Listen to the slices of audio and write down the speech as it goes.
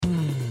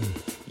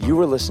You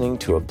were listening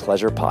to a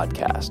Pleasure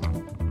podcast.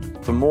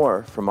 For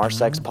more from our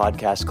Sex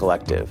Podcast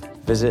Collective,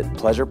 visit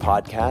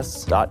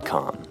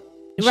pleasurepodcasts.com.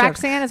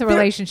 Roxanne is a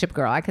relationship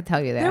girl. I could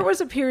tell you that. There was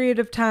a period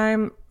of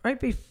time right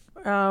before,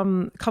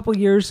 a couple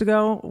years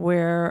ago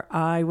where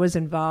I was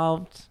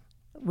involved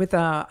with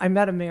I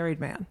met a married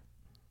man.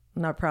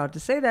 I'm not proud to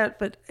say that,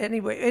 but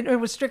anyway, it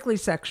was strictly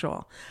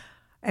sexual.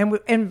 And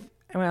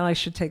well, I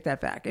should take that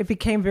back. It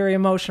became very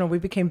emotional. We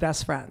became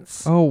best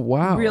friends. Oh,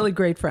 wow. Really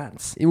great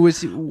friends.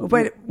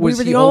 But we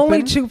were the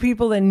only two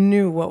people that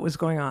knew what was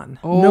going on.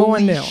 No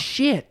one knew.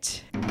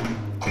 Shit.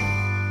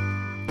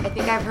 I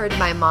think I've heard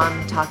my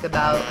mom talk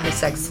about her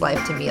sex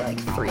life to me like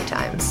 3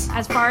 times.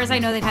 As far as I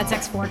know, they've had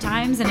sex 4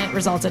 times, and it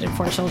resulted in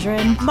 4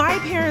 children. My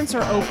parents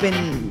are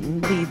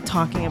openly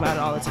talking about it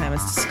all the time.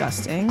 It's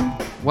disgusting.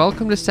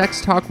 Welcome to Sex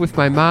Talk with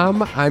my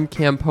mom. I'm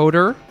Cam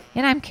Potter.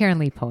 And I'm Karen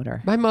Lee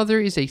Potter. My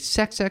mother is a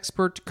sex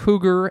expert,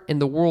 cougar,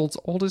 and the world's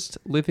oldest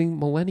living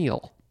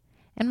millennial.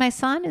 And my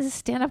son is a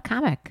stand-up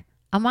comic,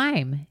 a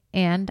mime,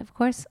 and, of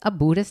course, a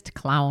Buddhist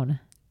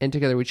clown. And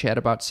together we chat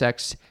about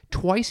sex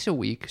twice a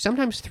week,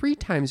 sometimes 3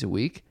 times a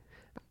week.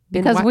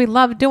 Because we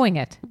love doing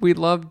it. We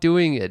love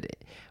doing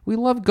it. We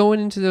love going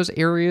into those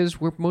areas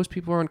where most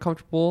people are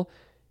uncomfortable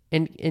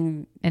and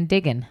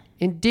digging.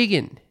 And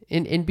digging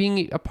and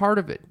being a part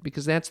of it,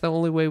 because that's the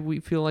only way we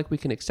feel like we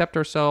can accept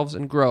ourselves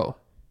and grow.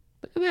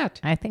 Look at that.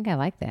 I think I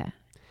like that.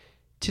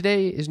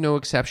 Today is no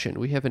exception.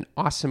 We have an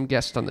awesome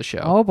guest on the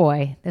show. Oh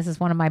boy. This is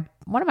one of my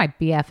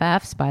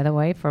BFFs, by the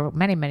way, for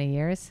many, many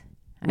years.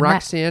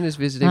 Roxanne is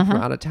visiting from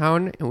out of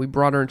town, and we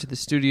brought her into the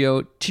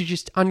studio to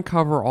just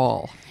uncover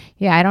all.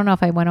 Yeah, I don't know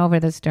if I went over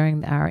this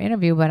during our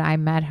interview, but I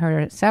met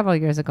her several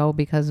years ago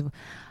because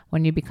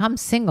when you become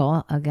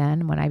single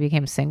again, when I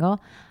became single,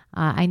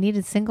 I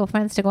needed single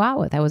friends to go out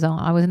with. I was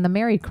in the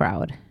married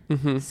crowd.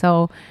 Mm-hmm.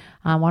 So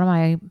one of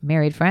my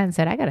married friends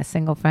said, I got a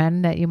single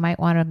friend that you might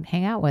want to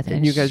hang out with.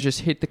 And you guys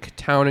just hit the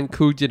town and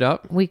cooged it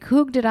up? We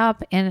cooged it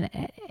up,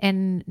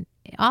 and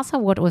also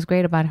what was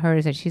great about her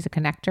is that she's a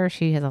connector.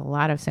 She has a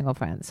lot of single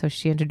friends. So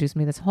she introduced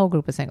me to this whole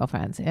group of single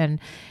friends. And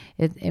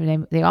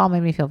they all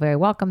made me feel very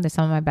welcome. They're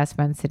some of my best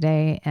friends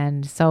today.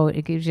 And so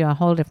it gives you a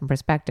whole different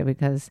perspective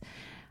because,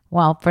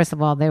 well, first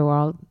of all, they were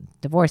all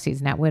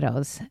divorcees, not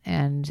widows.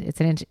 And it's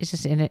an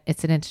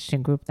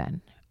interesting group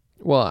then.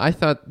 Well, I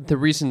thought the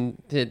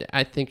reason that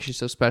I think she's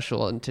so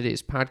special in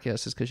today's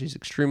podcast is because she's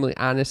extremely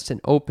honest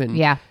and open.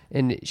 Yeah.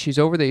 And she's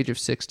over the age of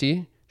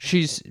 60.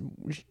 She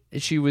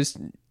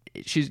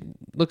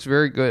looks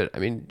very good. I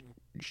mean,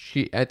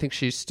 I think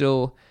she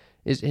still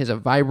has a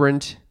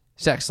vibrant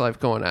sex life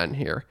going on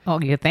here.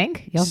 Oh, you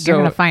think? You're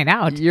going to find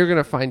out. You're going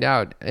to find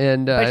out.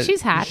 And but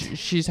she's hot.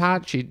 She's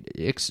hot. She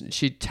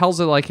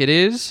tells it like it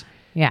is.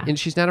 Yeah. And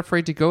she's not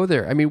afraid to go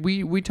there. I mean,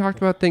 we talked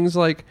about things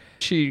like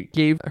she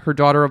gave her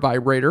daughter a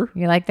vibrator.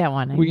 You like that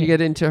one? We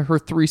get into her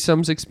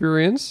threesomes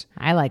experience.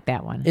 I like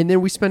that one. And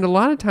then we spend a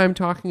lot of time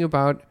talking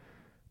about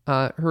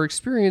her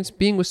experience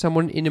being with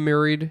someone in a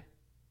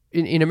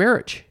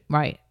marriage.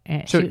 Right.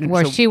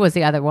 She was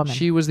the other woman.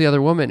 She was the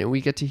other woman. And we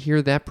get to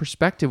hear that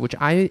perspective, which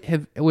I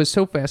was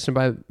so fascinated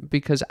by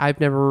because I've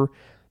never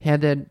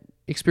had that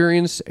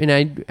experience.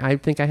 And I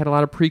think I had a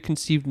lot of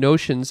preconceived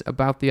notions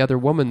about the other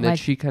woman that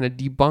she kind of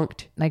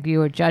debunked. Like you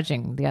were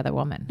judging the other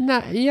woman.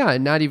 Not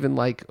even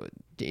like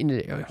in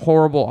a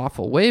horrible,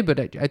 awful way,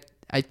 but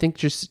I think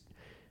just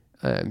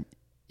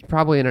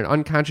probably at an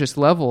unconscious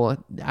level,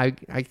 I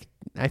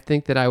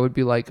think that I would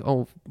be like,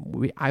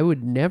 I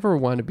would never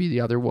want to be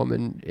the other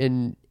woman.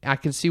 And I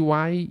can see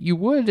why you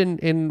would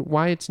and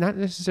why it's not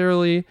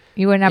necessarily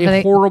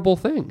a horrible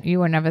thing. You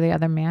were never the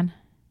other man?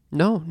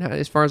 No, not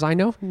as far as I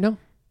know, no.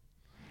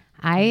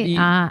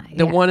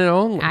 The one and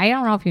only. I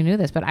don't know if you knew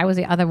this, but I was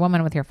the other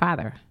woman with your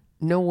father.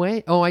 No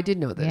way. Oh, I did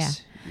know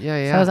this.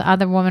 Yeah. So I was the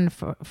other woman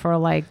for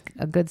like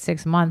a good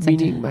 6 months.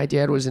 Meaning my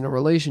dad was in a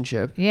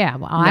relationship. Yeah.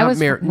 Well,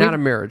 not a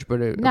marriage, but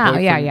a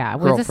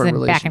This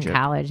is back in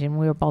college, and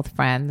we were both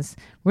friends,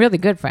 really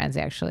good friends,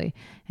 actually.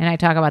 And I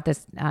talk about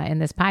this in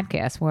this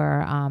podcast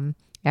where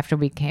after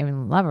we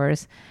became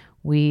lovers,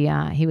 he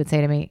would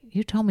say to me,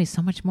 you told me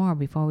so much more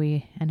before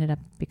we ended up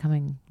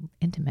becoming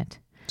intimate.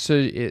 So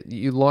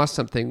you lost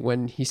something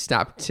when he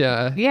stopped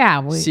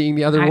seeing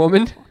the other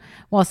woman?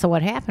 Well, so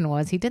what happened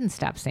was he didn't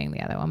stop seeing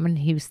the other woman.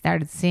 He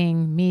started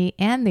seeing me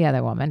and the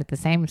other woman at the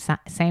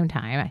same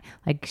time.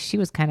 Like she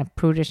was kind of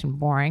prudish and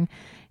boring.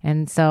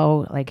 And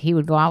so like he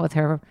would go out with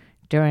her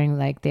during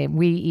like the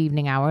wee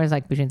evening hours,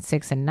 like between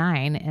 6 and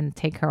 9 and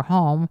take her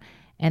home.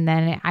 And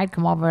then I'd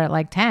come over at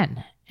like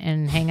 10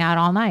 and hang out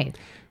all night.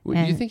 Do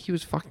you think he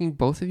was fucking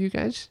both of you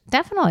guys?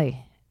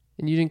 Definitely.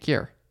 And you didn't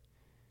care?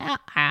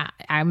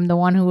 I'm the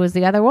one who was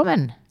the other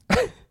woman.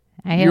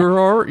 You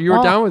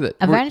were down with it.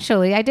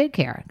 Eventually, I did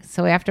care.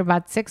 So after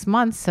about 6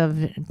 months of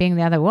being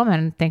the other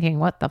woman, thinking,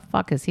 what the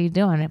fuck is he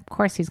doing? Of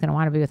course he's going to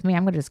want to be with me.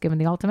 I'm going to just give him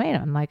the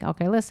ultimatum. I'm like,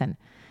 okay, listen,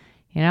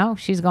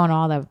 she's going to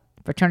all the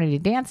fraternity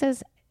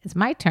dances. It's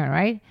my turn,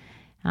 right?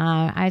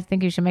 I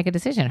think you should make a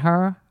decision,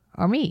 her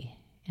or me.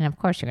 And of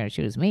course you're going to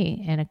choose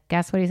me. And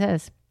guess what he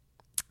says?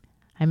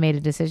 I made a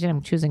decision.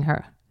 I'm choosing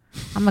her.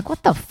 I'm like,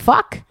 what the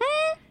fuck?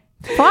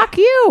 fuck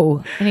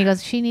you. And he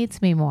goes, she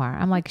needs me more.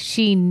 I'm like,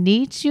 she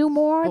needs you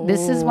more?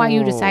 This is why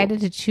you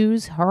decided to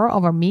choose her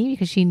over me,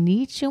 because she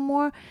needs you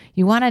more?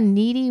 You want a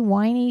needy,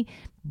 whiny,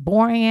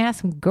 boring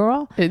ass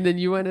girl? And then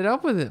you ended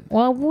up with him.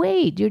 Well,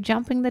 wait, you're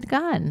jumping the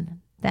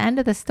gun. The end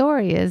of the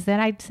story is that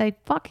I say,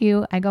 fuck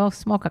you. I go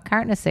smoke a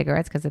carton of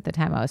cigarettes, because at the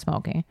time I was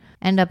smoking.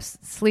 End up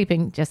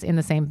sleeping just in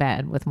the same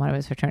bed with one of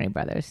his fraternity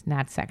brothers,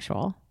 not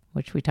sexual,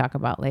 which we talk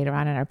about later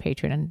on in our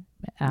Patreon.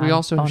 We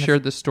also bonus.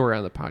 shared this story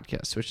on the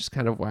podcast, which is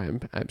kind of why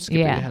I'm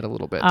skipping ahead a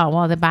little bit. Oh,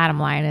 well, the bottom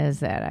line is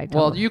that I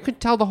told Well, you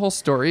could tell the whole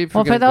story if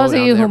Well, you're for going to those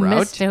go of you down who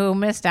that route.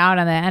 missed out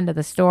on the end of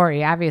the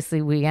story,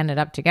 obviously we ended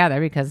up together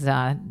because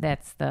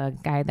that's the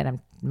guy that I'm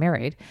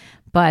married.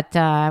 But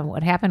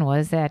what happened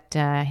was that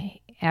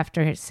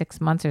after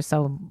 6 months or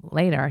so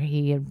later,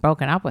 he had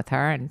broken up with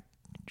her and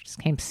just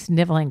came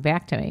sniveling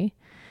back to me,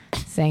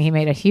 saying he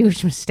made a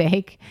huge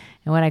mistake.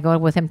 And when I go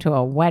with him to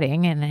a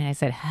wedding, and I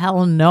said,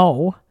 hell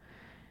no.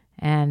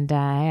 And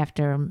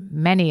after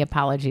many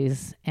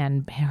apologies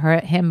and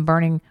him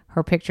burning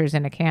her pictures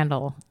in a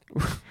candle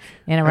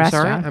in a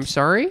restaurant. I'm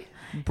sorry?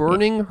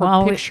 Burning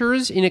her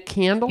pictures in a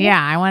candle?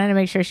 Yeah, I wanted to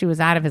make sure she was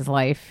out of his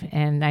life.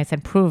 And I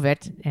said, prove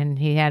it. And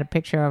he had a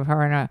picture of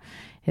her in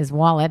his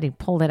wallet. He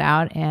pulled it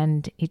out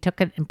and he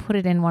took it and put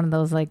it in one of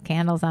those like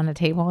candles on the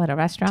table at a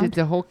restaurant. Did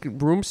the whole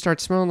room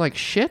start smelling like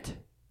shit?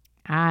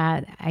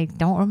 I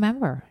don't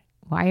remember.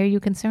 Why are you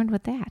concerned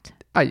with that?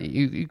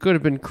 You could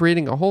have been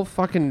creating a whole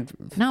fucking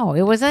No,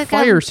 it was a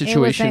fire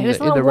situation It was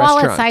in a little the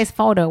restaurant. wallet-sized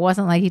photo. It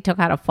wasn't like he took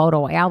out a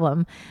photo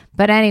album.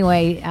 But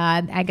anyway,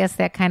 I guess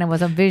that kind of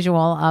was a visual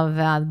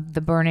of the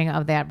burning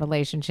of that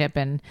relationship.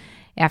 And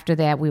after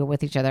that, we were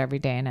with each other every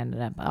day and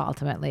ended up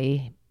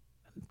ultimately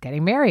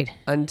getting married.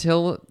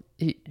 Until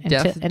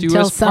death do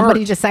until us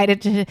somebody part.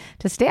 decided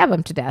to stab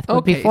him to death. But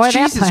Okay, before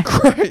Jesus that,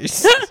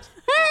 Christ.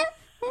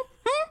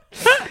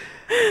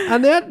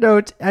 On that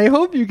note, I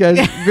hope you guys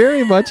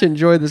very much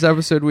enjoyed this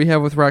episode we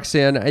have with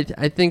Roxanne.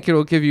 I think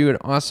it'll give you an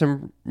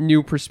awesome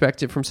new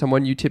perspective from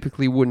someone you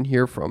typically wouldn't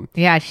hear from.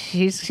 yeah,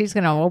 she's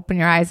going to open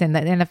your eyes. And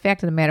the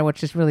fact of the matter,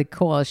 which is really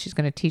cool, is she's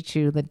going to teach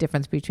you the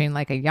difference between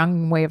like a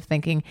young way of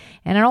thinking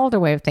and an older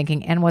way of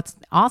thinking. And what's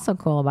also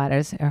cool about her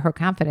is her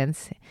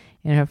confidence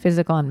in her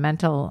physical and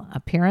mental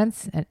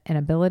appearance and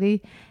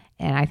ability.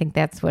 And I think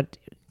that's what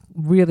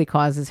really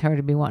causes her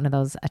to be one of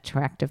those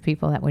attractive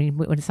people that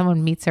when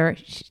someone meets her,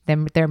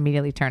 they're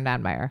immediately turned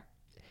on by her.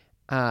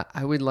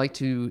 I would like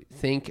to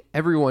thank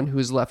everyone who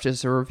has left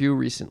us a review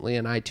recently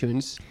on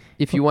iTunes.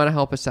 If you want to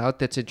help us out,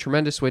 that's a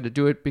tremendous way to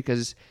do it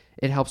because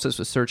it helps us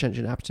with search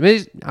engine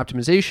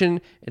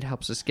optimization. It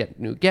helps us get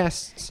new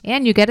guests.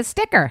 And you get a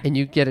sticker. And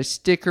you get a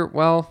sticker.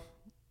 Well,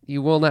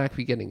 you will not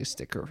be getting a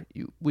sticker.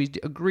 We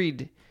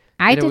agreed.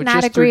 I that it did was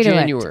not just through agree to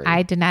January. it.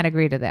 I did not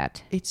agree to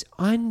that. It's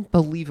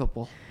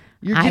unbelievable.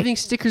 You're giving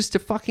stickers to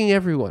fucking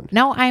everyone.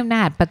 No, I'm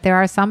not. But there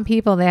are some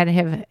people that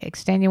have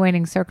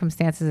extenuating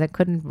circumstances that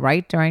couldn't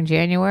write during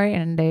January,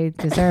 and they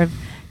deserve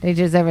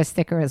a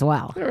sticker as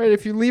well. All right,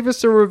 if you leave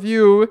us a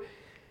review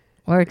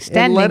We're and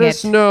extending let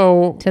us it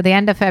know to the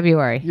end of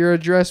February your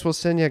address, we'll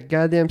send you a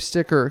goddamn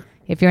sticker.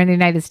 if you're in the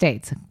United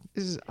States.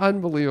 This is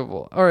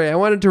unbelievable. All right, I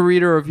wanted to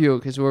read a review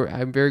because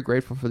I'm very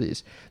grateful for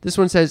these. This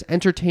one says,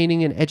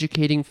 entertaining and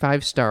educating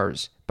 5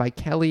 stars by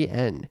Kelly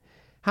N.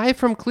 Hi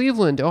from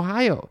Cleveland,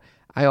 Ohio.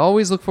 I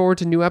always look forward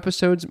to new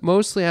episodes.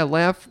 Mostly I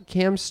laugh.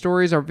 Cam's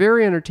stories are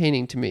very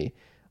entertaining to me.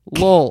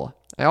 Lol.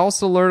 I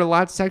also learn a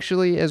lot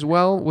sexually as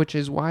well, which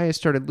is why I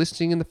started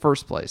listening in the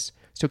first place.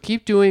 So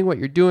keep doing what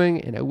you're doing,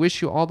 and I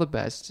wish you all the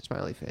best.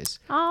 Smiley face.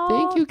 Oh,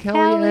 Thank you,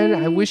 Kelly. And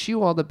I wish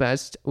you all the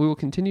best. We will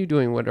continue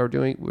doing what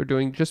we're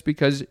doing just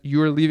because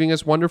you are leaving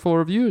us wonderful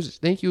reviews.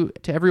 Thank you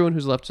to everyone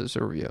who's left us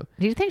a review.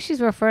 Do you think she's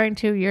referring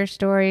to your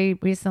story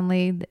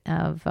recently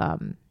of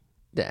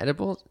The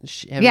edible?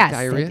 Having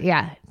diarrhea?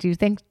 yeah. Do you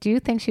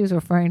think she was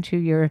referring to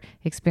your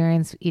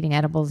experience eating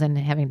edibles and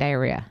having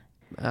diarrhea?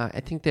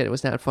 I think that it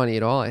was not funny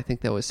at all. I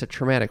think that was so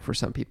traumatic for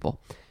some people.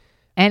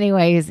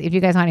 Anyways, if you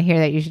guys want to hear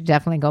that, you should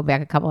definitely go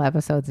back a couple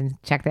episodes and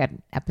check that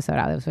episode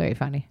out. It was very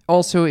funny.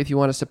 Also, if you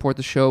want to support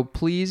the show,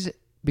 please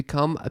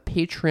become a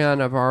Patreon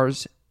of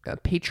ours, a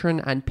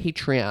patron on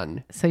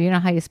Patreon. So you know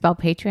how you spell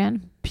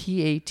Patreon?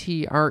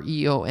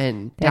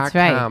 Patreon.com That's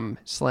right.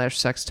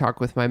 /sex talk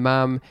with my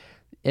mom.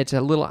 It's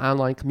a little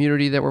online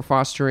community that we're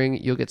fostering.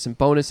 You'll get some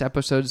bonus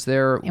episodes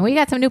there. And we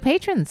got some new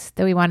patrons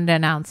that we wanted to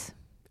announce.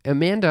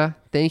 Amanda,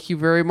 thank you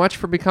very much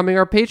for becoming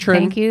our patron.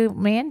 Thank you,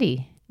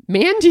 Mandy.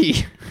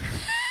 Mandy.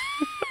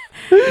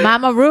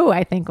 Mama Roo,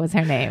 I think was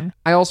her name.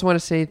 I also want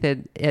to say that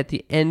at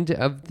the end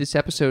of this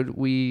episode,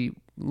 we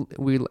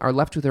are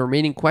left with a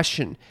remaining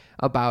question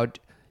about,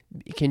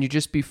 can you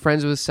just be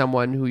friends with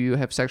someone who you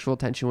have sexual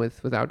tension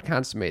with without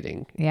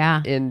consummating?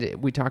 Yeah. And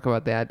we talk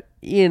about that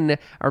in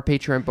our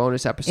Patreon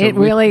bonus episode. It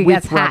really with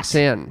gets hot.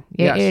 Roxanne.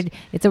 Yes.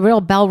 It's a real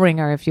bell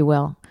ringer, if you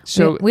will.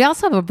 So we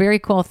also have a very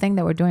cool thing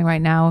that we're doing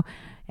right now.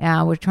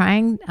 We're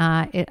trying,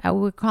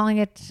 we're calling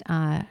it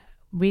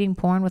reading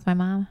porn with my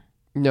mom.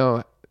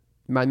 No,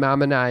 my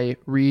mom and I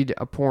read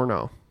a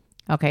porno.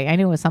 Okay, I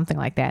knew it was something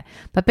like that.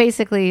 But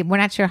basically, we're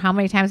not sure how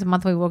many times a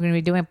month we were going to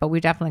be doing it, but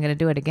we're definitely going to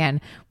do it again,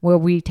 where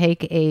we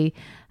take a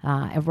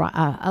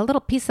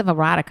little piece of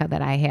erotica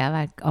that I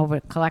have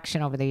a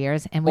collection over the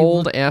years, and we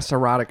Old ass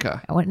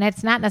erotica. And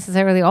it's not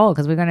necessarily old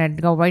because we're going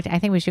to go right. I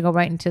think we should go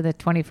right into the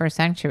 21st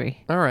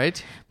century. All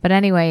right. But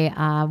anyway,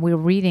 we're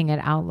reading it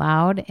out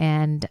loud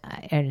and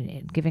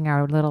giving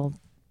our little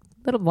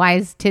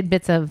wise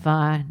tidbits of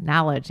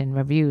knowledge and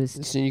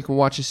reviews. So you can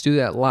watch us do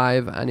that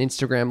live on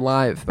Instagram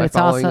Live by It's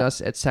following also- us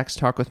at Sex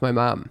Talk with My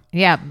Mom.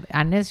 Yeah,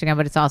 on Instagram,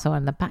 but it's also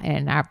in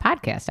our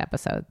podcast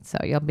episode, so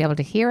you'll be able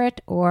to hear it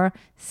or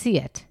see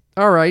it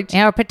All right.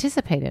 or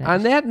participate in it.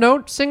 On that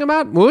note, sing 'em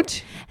out,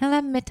 Moot. And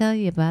let me tell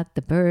you about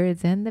the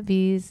birds and the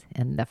bees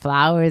and the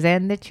flowers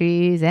and the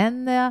trees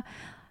and the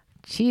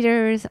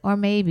cheaters or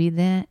maybe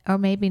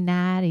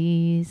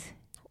natties.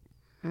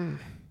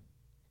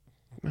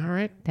 All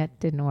right. That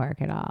didn't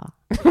work at all.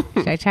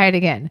 Should I try it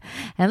again?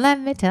 And let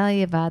me tell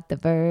you about the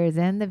birds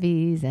and the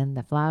bees and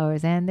the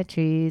flowers and the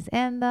trees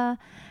and the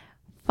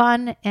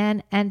fun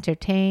and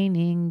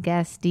entertaining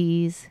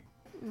guesties.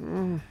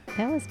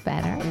 That was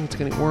better. It's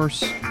getting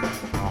worse.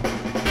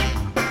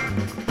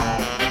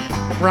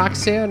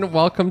 Roxanne,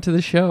 welcome to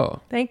the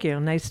show. Thank you.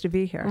 Nice to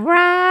be here.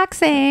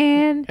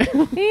 Roxanne.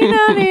 How How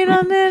did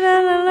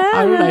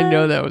I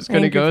know that was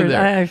going to Thank you go for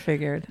there? that. I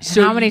figured.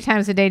 So How many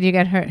times a day do you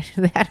get hurt?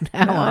 that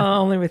one?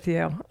 Only with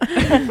you.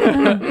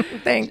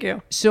 Thank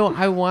you. So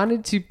I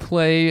wanted to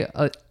play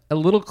a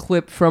little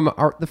clip from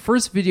the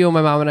first video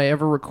my mom and I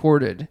ever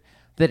recorded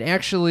that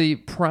actually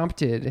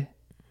prompted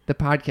the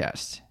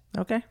podcast,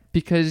 Okay.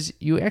 because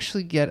you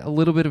actually get a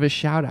little bit of a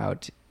shout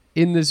out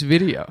in this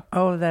video.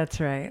 Oh, that's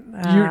right.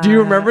 Do you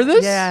remember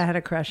this? Yeah, I had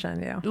a crush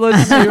on you.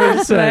 Let's see what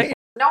it says.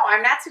 No,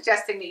 I'm not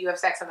suggesting that you have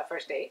sex on the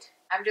first date.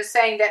 I'm just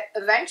saying that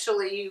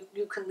eventually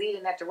you can lead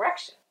in that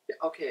direction.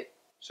 Okay,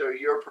 so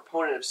you're a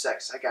proponent of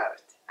sex. I got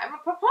it. I'm a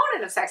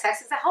proponent of sex.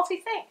 Sex is a healthy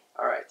thing.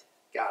 All right,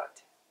 got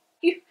it.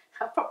 You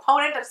a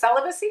proponent of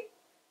celibacy?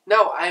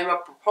 No, I am a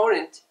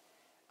proponent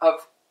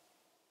of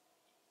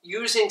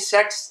using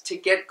sex to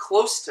get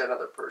close to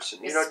another person.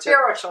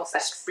 Spiritual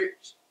sex.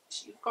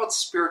 You call it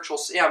spiritual.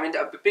 Yeah, I'm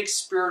a big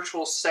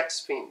spiritual sex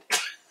fiend.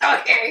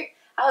 Okay.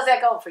 How's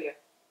that going for you?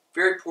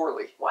 Very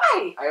poorly.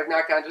 Why? I have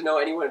not gotten to know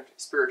anyone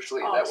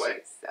spiritually that way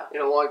jeez. in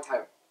a long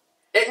time.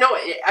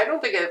 I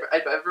don't think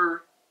I've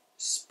ever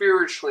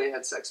spiritually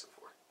had sex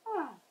before.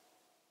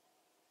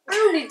 I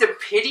don't need the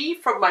pity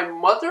from my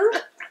mother.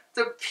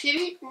 The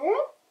pity?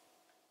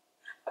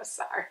 I'm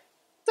sorry.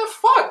 The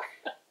fuck?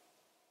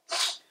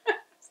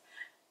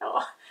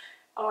 Oh,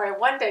 all right.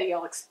 One day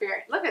you'll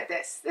experience. Look at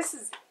this. This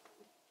is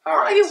All all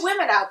right. you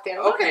women out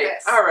there. Look Okay, at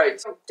this. all right.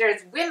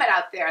 There's women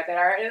out there that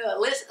are in the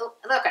list.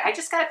 Look, I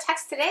just got a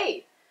text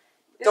today.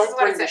 Don't is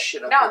what bring it this said.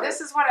 shit up No, again. this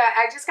is what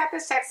I just got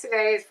this text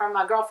today. It's from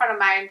a girlfriend of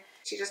mine.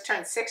 She just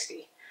turned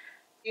 60.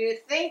 You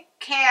think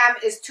Cam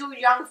is too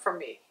young for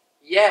me?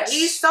 Yes.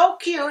 He's so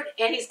cute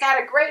and he's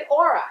got a great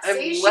aura. I'm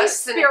See, she's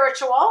less than-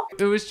 spiritual.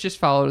 It was just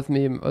followed with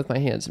me with my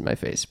hands in my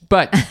face.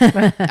 But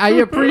I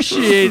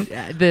appreciate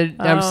that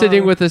I'm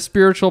sitting with a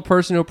spiritual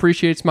person who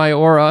appreciates my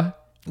aura.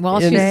 Well,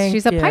 And-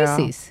 she's a you.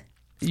 Pisces.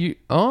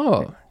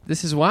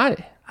 This is why.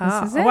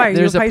 This is it. Why, are you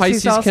There's a Pisces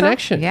Pisces also?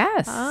 connection.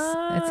 Yes, it's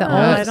an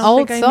I old, don't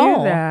old think soul. I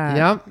knew that.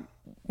 Yep.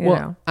 You Well,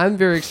 know. I'm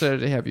very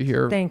excited to have you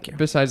here. Thank you.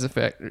 Besides the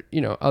fact,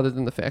 other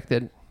than the fact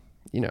that,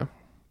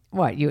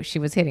 What she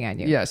was hitting on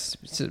you? yes.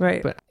 So,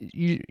 Right. But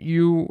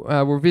you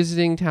were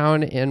visiting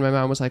town, and my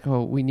mom was like,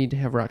 "Oh, we need to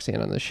have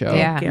Roxanne on the show."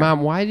 Yeah. you.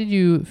 Mom, why did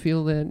you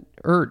feel that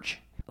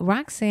urge?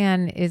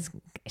 Roxanne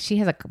she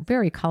has a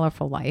very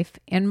colorful life.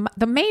 And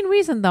the main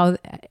reason, though,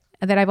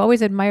 that I've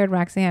always admired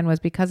Roxanne was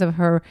because of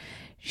her.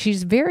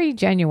 She's very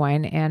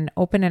genuine and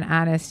open and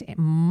honest,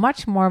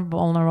 much more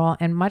vulnerable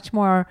and much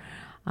more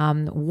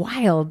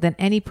wild than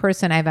any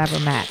person I've ever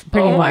met.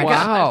 Pretty much.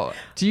 Wow.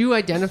 Do you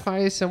identify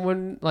as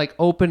someone like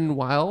open and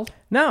wild?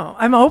 No,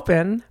 I'm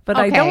open, but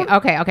I don't.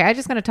 Okay. I'm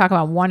just going to talk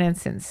about one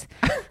instance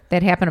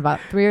that happened about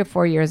 3 or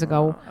 4 years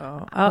ago.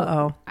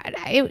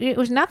 It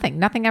was nothing.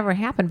 Nothing ever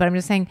happened. But I'm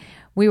just saying,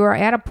 we were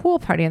at a pool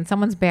party in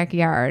someone's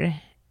backyard.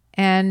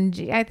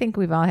 And I think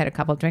we've all had a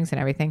couple of drinks and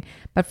everything.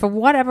 But for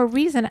whatever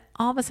reason,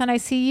 all of a sudden I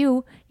see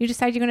you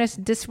decide you're going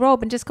to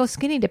disrobe and just go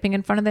skinny dipping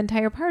in front of the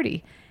entire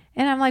party.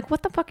 And I'm like,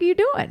 what the fuck are you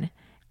doing?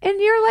 And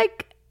you're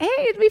like, hey,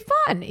 it'd be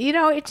fun.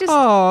 It just...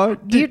 Oh,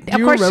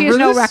 of course, she has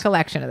no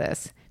recollection of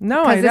this.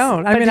 No, 'Cause I this-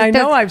 don't. but I mean, it I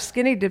know does- I've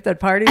skinny dipped at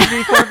parties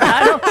before, but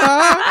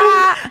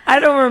I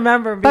don't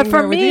remember being But for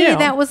there with me, you.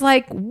 that was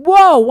like,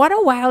 whoa, what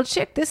a wild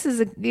chick. This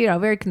is a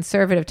very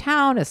conservative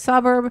town, a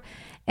suburb.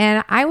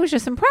 And I was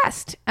just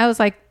impressed. I was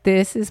like,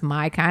 this is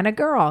my kind of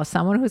girl.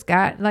 Someone who's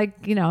got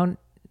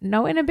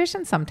no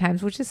inhibition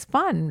sometimes, which is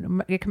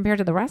fun compared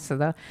to the rest of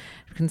the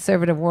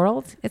conservative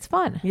world. It's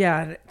fun.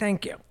 Yeah,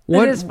 thank you.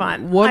 What- it is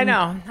fun. what- I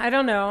know. I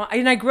don't know.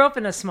 I grew up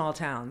in a small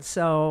town,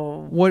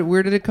 so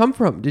Where did it come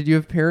from? Did you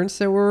have parents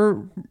that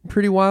were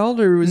pretty wild,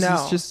 or was No.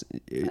 this just...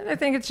 I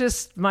think it's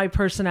just my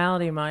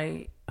personality,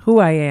 who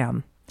I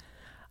am.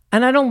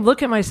 And I don't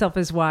look at myself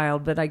as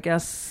wild, but I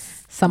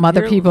guess Some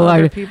other people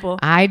other are. people.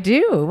 I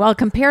do. Well,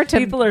 compared to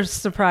People are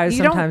surprised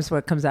You don't- sometimes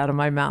what comes out of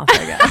my mouth,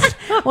 I guess.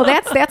 well,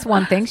 that's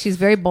one thing. She's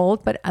very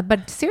bold,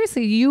 but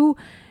seriously, you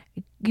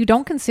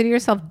don't consider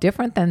yourself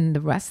different than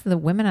the rest of the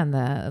women on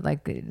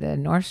the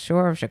North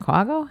Shore of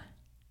Chicago?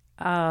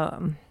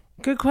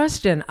 Good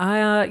question.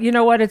 You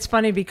know what? It's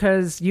funny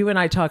because you and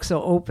I talk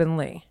so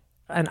openly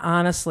and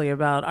honestly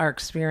about our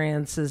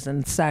experiences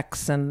and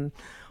sex and,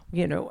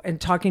 and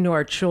talking to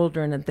our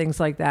children and things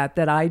like that,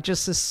 that I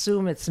just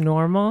assume it's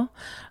normal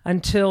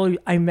until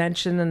I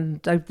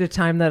mentioned the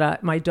time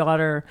that my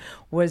daughter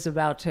was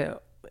about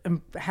to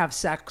have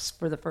sex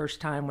for the first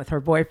time with her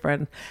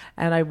boyfriend,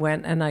 and I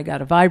went and I got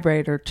a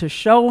vibrator to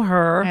show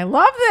her. I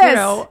love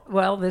this.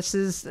 Well, this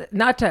is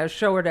not to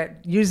show her to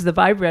use the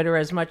vibrator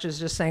as much as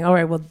just saying, all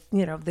right, well,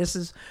 this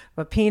is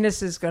a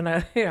penis is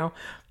gonna,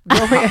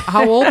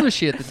 How old was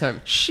she at the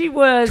time? She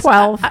was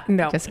 12.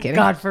 No, Just kidding.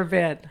 God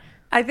forbid.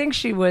 I think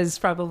she was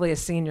probably a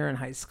senior in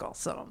high school.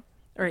 So,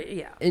 And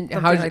something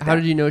how like did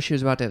that. you know she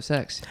was about to have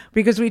sex?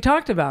 Because we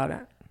talked about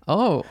it.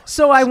 Oh,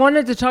 So I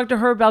wanted to talk to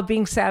her about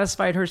being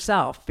satisfied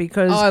herself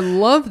because I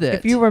love that.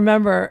 if you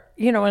remember,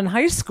 in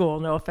high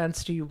school, no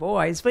offense to you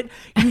boys, but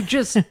you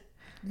just,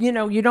 you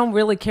don't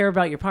really care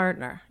about your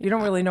partner. You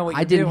don't really know what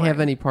you're I didn't doing.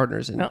 have any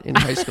partners in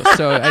high school,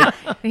 so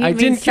He I means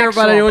didn't care about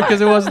sexual. anyone because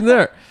it wasn't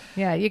there.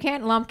 Yeah, you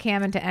can't lump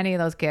Cam into any of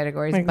those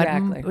categories.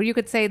 Exactly. But you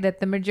could say that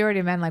the majority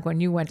of men, like when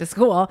you went to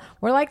school,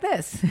 were like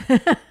this.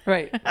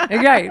 Right.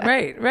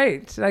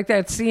 Like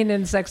that scene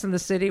in Sex and the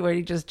City where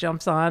he just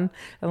jumps on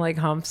and like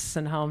humps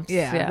and humps.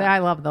 I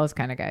love those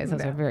kind of guys.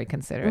 Those are very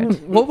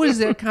considerate. What was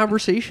that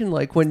conversation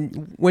like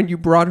when you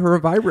brought her a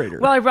vibrator?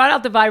 Well, I brought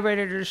out the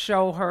vibrator to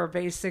show her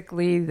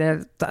basically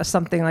that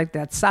something like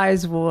that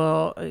size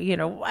will,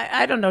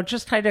 I don't know,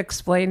 just try to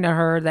explain to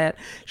her that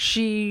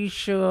she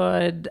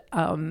should,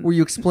 Were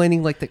you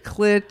explaining like the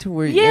clit?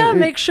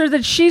 make sure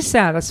that she's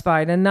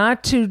satisfied and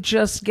not to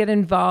just get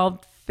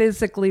involved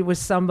physically with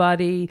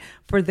somebody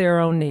for their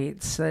own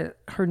needs.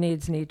 Her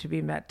needs need to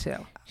be met too.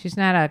 She's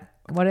not a,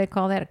 what do they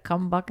call that? A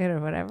cum bucket or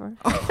whatever?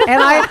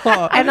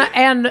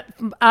 And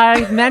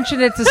I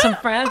mentioned it to some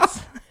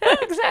friends.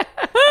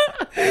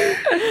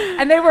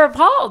 And they were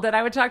appalled that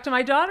I would talk to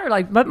my daughter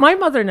but my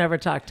mother never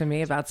talked to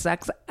me about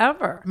sex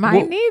ever.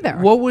 Mine neither.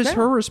 What was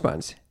her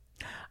response?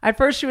 At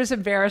first she was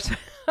embarrassed.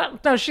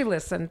 No, she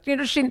listened.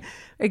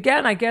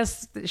 I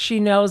guess she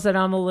knows that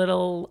I'm a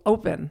little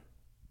open.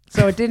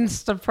 So it didn't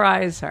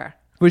surprise her.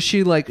 Was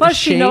she like Plus,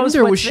 she ashamed knows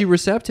or was what's she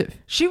receptive?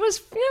 She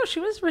was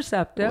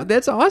receptive. Well,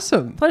 that's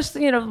awesome. Plus,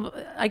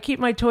 I keep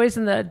my toys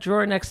in the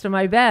drawer next to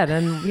my bed,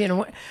 and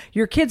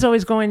your kids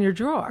always go in your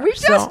drawer. We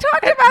just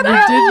talked about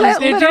that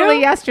Did you? literally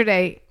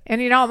yesterday.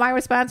 And you know what my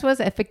response was?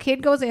 If a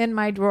kid goes in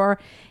my drawer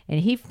and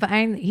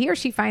he or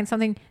she finds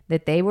something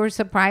that they were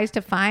surprised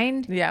to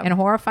find and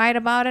horrified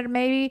about it,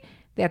 maybe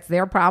that's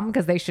their problem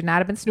because they should not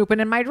have been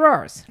snooping in my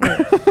drawers.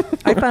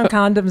 I found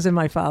condoms in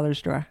my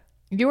father's drawer.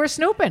 You were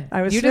snooping.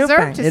 I was you snooping.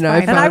 deserved to And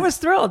find And out. I was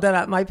thrilled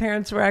that my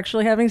parents were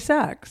actually having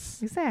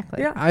sex.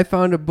 Exactly. Yeah. I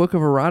found a book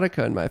of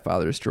erotica in my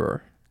father's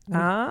drawer,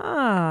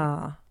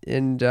 Ah.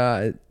 and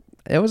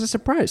it was a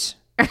surprise.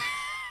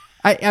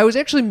 I was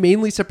actually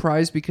mainly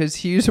surprised because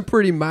he was a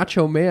pretty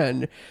macho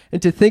man,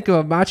 and to think of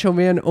a macho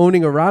man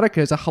owning erotica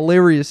is a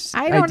hilarious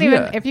I don't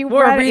idea. even. If you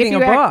We're read, reading if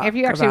you, a book if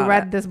you actually about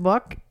read it. this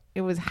book,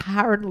 it was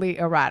hardly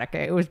erotica.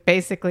 It was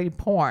basically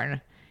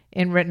porn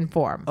in written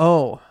form.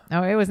 Oh,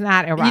 No, it was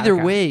not erotica. either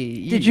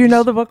way. Did you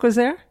know the book was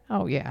there?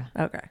 Oh yeah.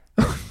 Okay.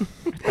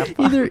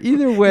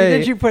 Either way.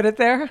 Did you put it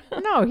there?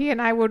 No, he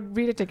and I would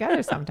read it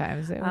together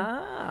sometimes. It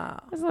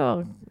was a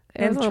little.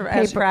 It was a little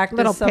As paper, practice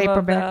little some of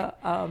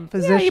paperback. the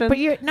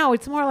position. No,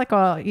 it's more like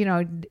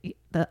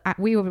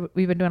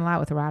we've been doing a lot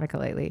with erotica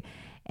lately,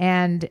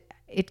 and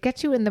it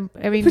gets you in the.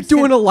 I mean, You're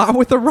doing a lot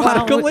with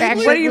erotica Well, lately?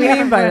 actually, What do you we mean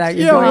haven't by read- that?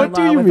 Yeah, You're doing what a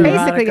do lot you with mean?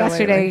 Basically, erotica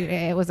yesterday lately.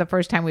 it was the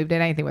first time we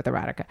did anything with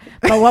erotica.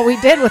 But what we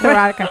did with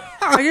erotica,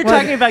 Are you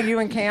talking about you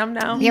and Cam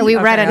now? Yeah, we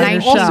read a Okay.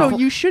 nice Also, show.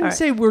 you shouldn't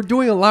say we're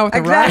doing a lot with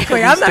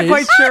Exactly. erotica. I'm these not days.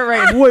 quite sure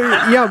right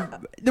now.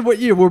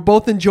 We're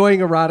both enjoying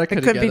erotica It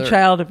could together. be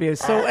child abuse.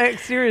 So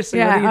seriously,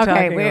 what are you yeah, okay.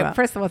 talking about?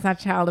 First of all, it's not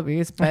child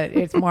abuse, but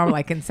it's more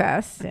like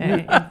incest.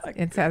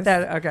 Incest.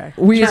 Okay.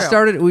 We True.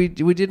 started. We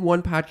did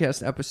one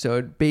podcast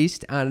episode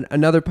based on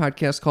another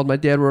podcast called "My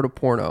Dad Wrote a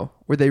Porno,"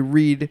 where they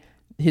read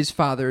his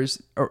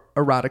father's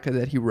erotica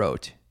that he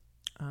wrote.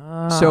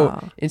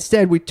 So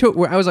instead,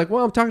 I was like,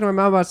 "Well, I'm talking to my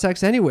mom about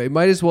sex anyway.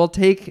 Might as well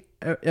take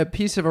a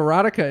piece of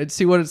erotica and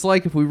see what it's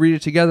like if we read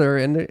it together."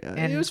 And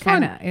it was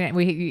fun. And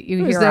you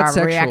It was hear that our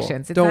sexual.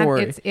 reactions. Don't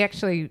worry. It's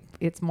actually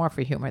more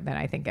for humor than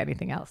I think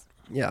anything else.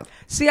 Yeah.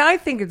 See, I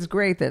think it's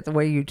great that the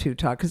way you two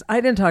talk, because I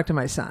didn't talk to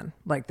my son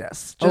like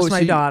this, just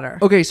my daughter.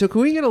 Okay, so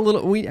can we get a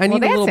little? I need a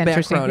that's little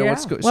interesting. background on Yeah.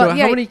 what's going. Well, So,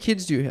 yeah. how many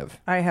kids do you have?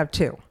 I have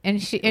two.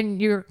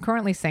 And you're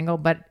currently single,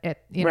 but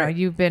Right.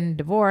 you've been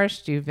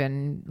divorced. You've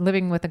been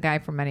living with a guy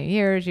for many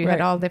years. You had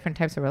Right. all different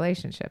types of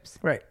relationships.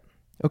 Right.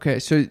 Okay,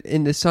 so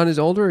and the son is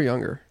older or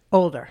younger,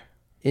 Older.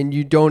 and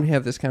you don't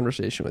have this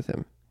conversation with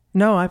him.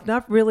 No, I've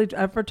not really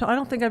ever. I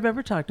don't think I've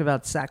ever talked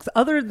about sex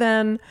other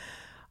than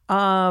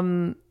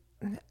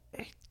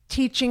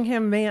teaching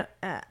him,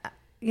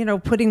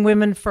 putting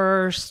women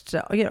first,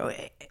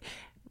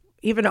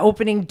 even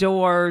opening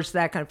doors,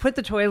 that kind of, put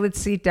the toilet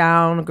seat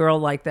down. A girl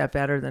liked that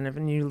better than if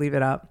you leave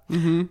it up.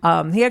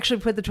 Mm-hmm. He actually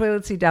put the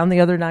toilet seat down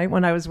the other night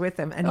when I was with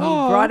him, and he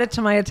brought it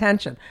to my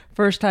attention.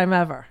 First time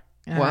ever.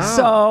 Wow.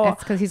 So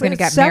That's because he's going to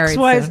get married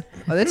soon.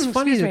 Oh, that's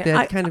funny Excuse me,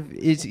 that kind of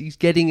is he's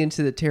getting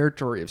into the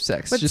territory of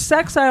sex. But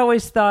sex, I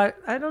always thought,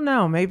 I don't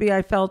know, maybe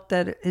I felt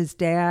that his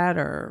dad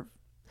or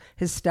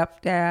his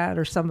stepdad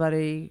or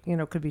somebody,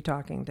 could be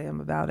talking to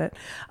him about it.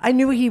 I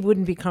knew he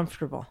wouldn't be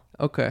comfortable.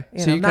 Okay. You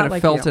So know, you not kind of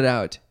like felt you. it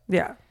out.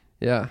 Yeah.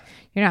 Yeah.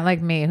 You're not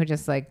like me, who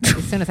just like,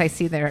 as soon as I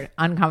see they're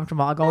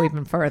uncomfortable, I'll go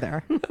even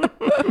further.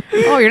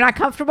 Oh, you're not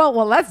comfortable?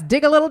 Well, let's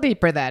dig a little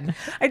deeper then.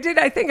 I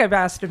think I've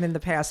asked him in the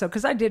past, so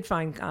because I did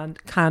find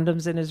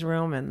condoms in his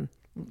room and,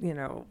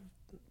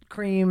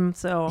 cream.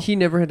 So He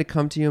never had to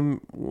come to you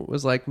and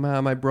was like,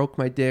 Mom, I broke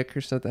my dick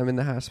or something. I'm in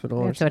the hospital.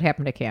 Or That's what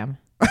happened to Cam.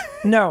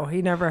 no,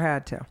 he never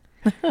had to.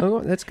 Oh,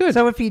 that's good.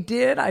 So if he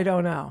did, I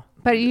don't know.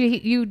 But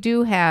you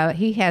do have,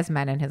 he has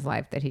men in his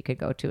life that he could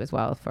go to as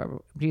well.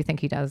 Do you think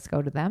he does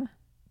go to them?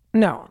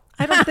 No,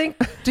 I don't think.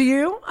 Do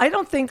you? I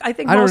think I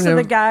don't most of the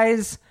have-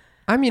 guys.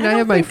 I mean, I don't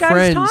have my think guys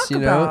friends, talk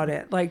about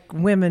it like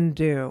women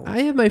do.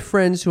 I have my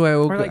friends who I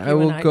will Or like I you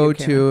will and I go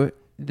do, to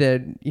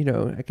that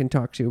I can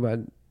talk to about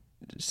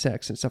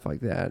sex and stuff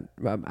like that.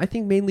 I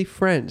think mainly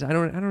friends. I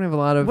don't have a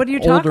lot of What do you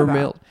talk older about?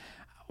 male.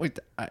 Wait,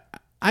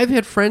 I've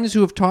had friends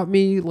who have taught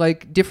me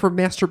like different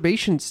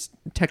masturbation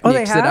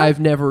techniques that have? I've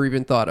never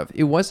even thought of.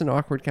 It was an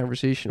awkward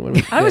conversation when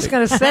we I was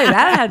going to say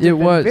that had to It be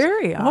was.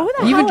 very odd. Who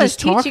the Even hell is just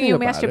talking teaching you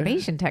about it.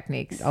 masturbation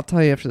techniques? I'll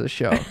tell you after the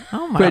show.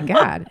 Oh my But-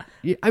 God.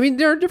 I mean,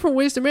 there are different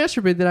ways to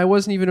masturbate that I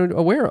wasn't even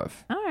aware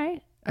of. All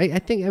right. I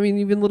think,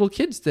 even little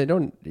kids,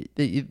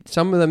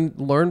 some of them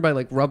learn by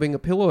like rubbing a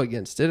pillow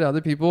against it. Other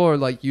people are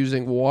like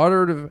using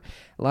water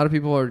a lot of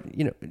people are,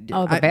 The a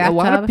lot of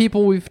bathtub?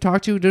 people we've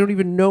talked to don't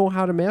even know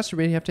how to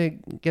masturbate. You have to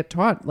get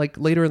taught like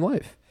later in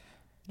life.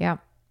 Yeah.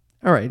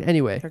 All right.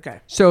 Anyway.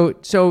 Okay. So,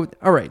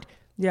 all right.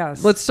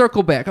 Yes. Let's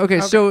circle back. Okay.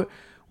 So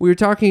we were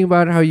talking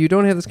about how you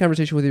don't have this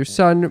conversation with your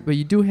son, but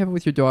you do have it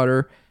with your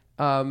daughter.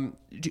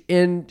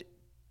 And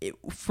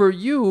for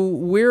you,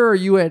 where are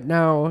you at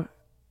now?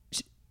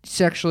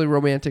 Sexually,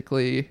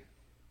 romantically,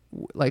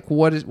 like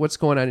what's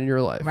going on in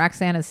your life?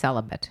 Roxanne is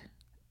celibate.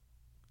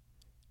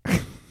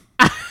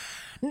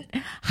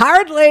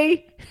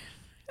 Hardly.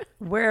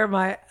 Where am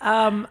I?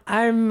 I'm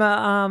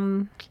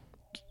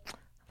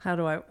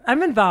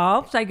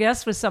involved, I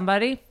guess, with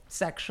somebody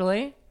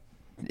sexually.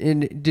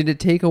 And did it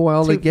take a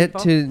while to Two get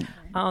people.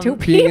 to Two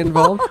being people.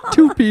 involved?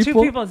 Two people.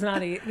 Two people is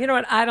not easy. You know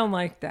what? I don't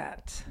like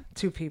that.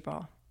 Two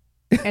people.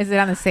 Is it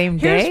on the same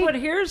day?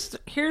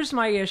 Here's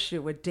my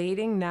issue with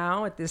dating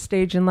now at this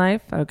stage in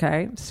life.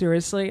 Okay,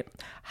 seriously,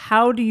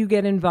 how do you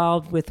get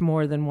involved with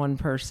more than one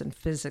person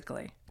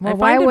physically? Well, I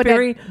why find would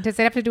it does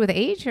it have to do with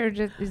age, or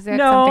is that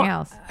no, something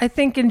else? I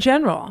think in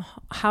general,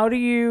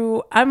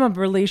 I'm a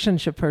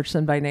relationship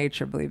person by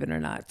nature, believe it or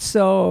not.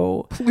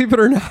 So Believe it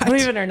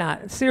or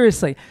not.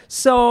 Seriously.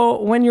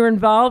 So when you're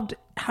involved,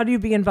 how do you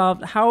be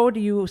involved? How do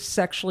you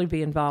sexually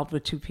be involved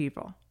with two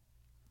people?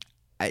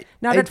 It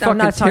I'm not fucking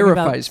talking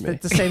terrifies about me.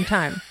 at the same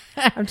time.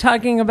 I'm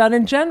talking about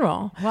in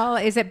general. Well,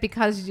 is it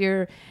because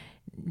you're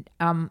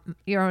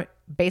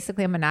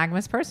basically a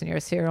monogamous person? You're a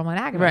serial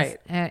monogamous,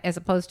 Right. As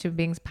opposed to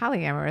being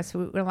polyamorous.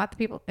 A lot of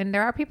people, and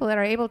there are people that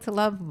are able to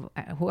love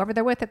whoever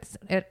they're with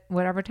at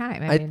whatever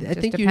time. I it just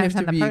think you have depends to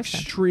on the be person.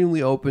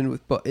 extremely open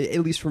with both.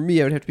 At least for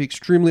me, I would have to be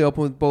extremely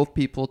open with both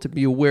people to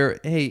be aware.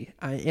 Hey,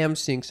 I am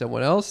seeing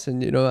someone else,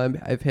 and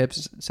I've had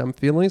some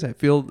feelings. I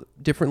feel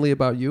differently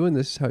about you, and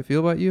this is how I feel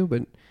about you.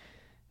 But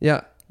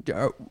yeah,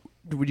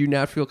 would you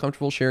not feel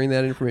comfortable sharing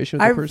that information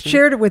with the I've person?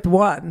 shared it with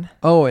one.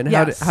 Oh, and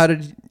Yes. how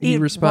did he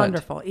respond?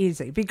 Wonderful,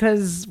 easy,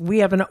 because we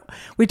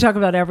talk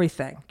about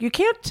everything.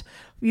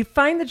 You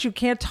find that you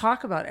can't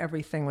talk about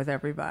everything with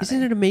everybody.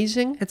 Isn't it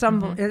amazing? It's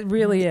it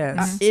really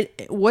is.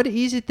 What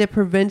is it that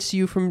prevents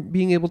you from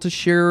being able to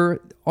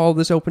share all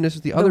this openness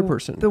with the other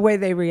person? The way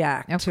they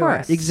react Of to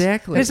course. it.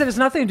 Exactly. They said it's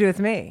nothing to do with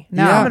me.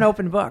 No. I'm an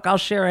open book. I'll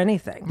share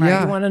anything.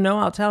 Yeah. You want to know?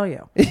 I'll tell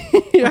you.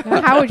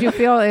 How would you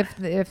feel if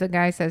the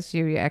guy says to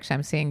you, "Actually,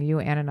 I'm seeing you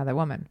and another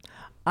woman"?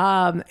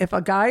 If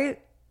a guy,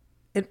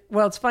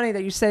 it's funny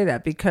that you say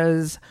that,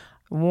 because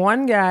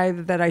one guy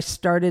that I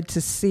started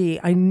to see,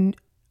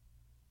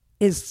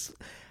 is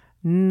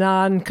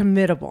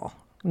non-committable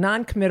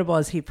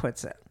as he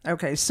puts it.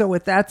 Okay, so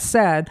with that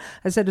said,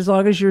 I said, as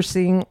long as you're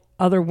seeing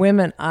other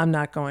women, I'm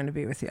not going to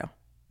be with you.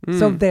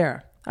 So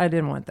there, I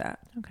didn't want that.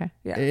 Okay.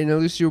 Yeah. And at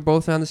least you were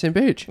both on the same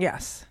page.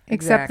 Yes.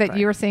 Except that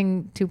exactly. you're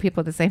seeing two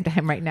people at the same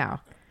time right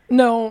now.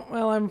 No,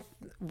 well,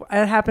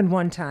 it happened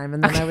one time,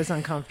 and then I was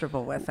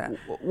uncomfortable with it.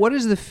 What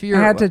is the fear?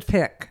 I had to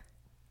pick.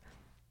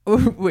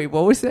 Wait,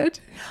 what was that?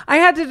 I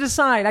had to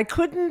decide.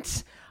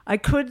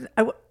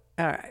 All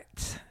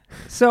right.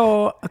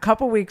 So a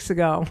couple weeks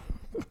ago,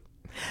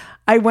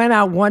 I went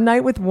out one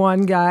night with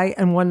one guy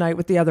and one night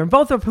with the other,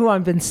 both of who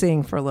I've been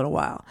seeing for a little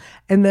while.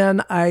 And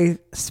then I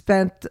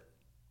spent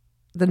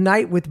the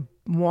night with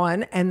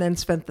one and then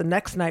spent the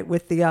next night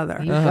with the other.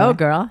 You go,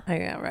 girl.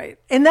 Yeah, right.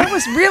 And that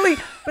was really,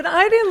 but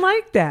I didn't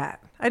like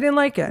that. I didn't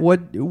like it.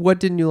 What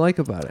didn't you like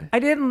about it? I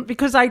didn't,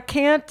 because I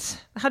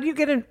can't, how do you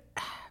get in?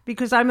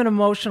 Because I'm an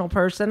emotional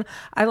person.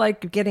 I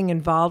like getting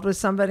involved with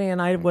somebody,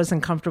 and I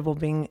wasn't comfortable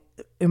being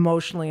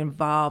emotionally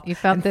involved. You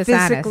felt and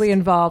dishonest. physically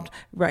involved.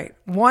 Right.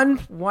 One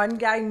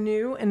guy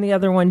knew and the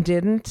other one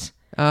didn't.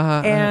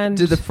 And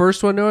did the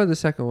first one know or the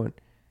second one?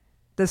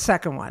 The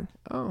second one.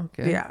 Oh,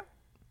 okay. Yeah.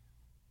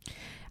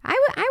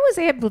 I was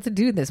able to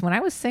do this when I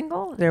was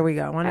single. There we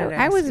go.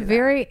 I was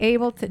very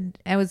able to.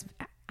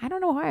 I don't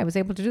know why I was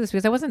able to do this,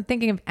 because I wasn't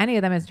thinking of any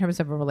of them in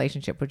terms of a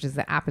relationship, which is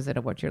the opposite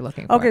of what you're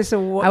looking for. Okay,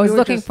 so I was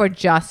looking for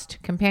just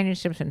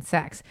companionship and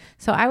sex.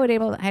 So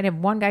I'd have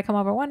one guy come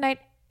over one night,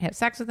 have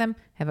sex with him,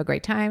 have a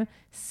great time,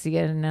 see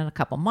it in a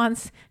couple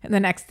months, and the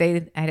next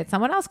day I had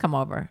someone else come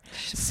over.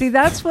 See,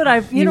 that's what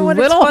I've. You know what?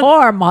 little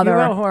whore mother.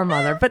 You're a whore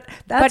mother, but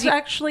that's But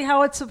actually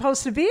how it's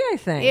supposed to be. I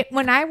think.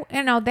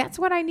 That's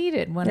what I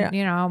needed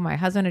when my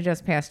husband had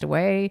just passed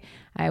away.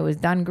 I was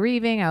done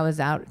grieving. I was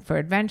out for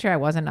adventure. I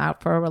wasn't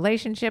out for a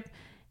relationship.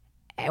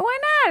 Why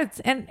not?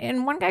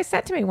 And one guy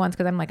said to me once,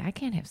 because I'm like, I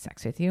can't have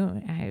sex with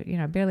you.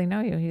 I barely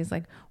know you. He's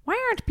like, why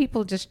aren't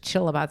people just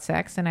chill about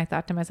sex? And I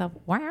thought to myself,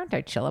 why aren't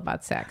I chill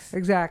about sex?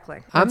 Exactly.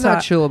 I'm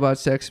not chill about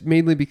sex,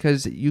 mainly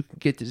because you can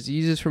get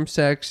diseases from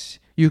sex.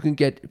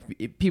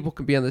 People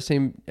can be on the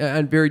same,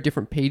 on very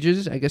different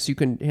pages. I guess you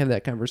can have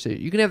that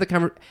conversation. You can have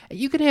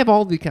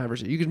all the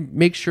conversation. You can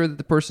make sure that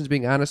the person's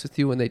being honest with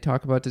you when they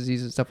talk about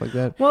disease and stuff like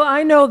that. Well,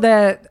 I know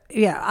that.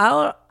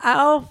 Yeah,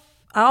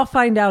 I'll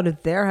find out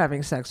if they're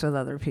having sex with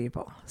other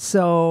people.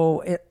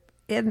 So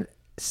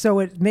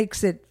it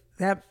makes it,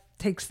 that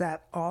takes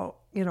that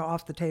all,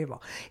 off the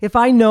table. If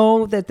I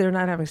know that they're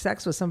not having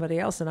sex with somebody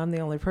else and I'm the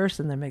only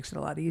person, that makes it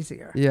a lot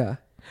easier. Yeah.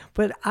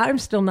 But I'm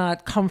still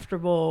not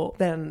comfortable.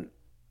 Then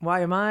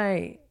why am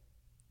I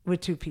with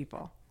two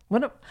people?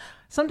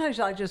 Sometimes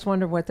I just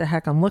wonder what the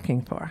heck I'm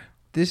looking for.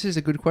 This is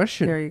a good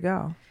question. There you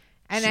go.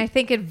 And I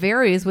think it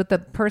varies with the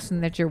person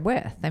that you're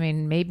with. I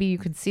mean, maybe you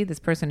could see this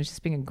person as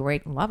just being a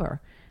great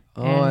lover.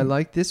 Oh, I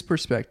like this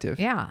perspective.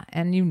 Yeah.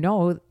 And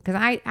because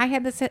I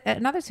had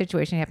another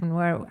situation happen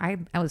where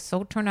I was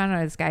so turned on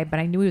this guy, but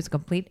I knew he was a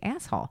complete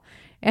asshole.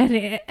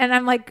 And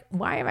I'm like,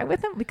 why am I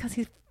with him? Because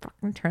he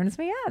fucking turns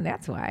me on.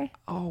 That's why.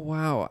 Oh,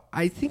 wow.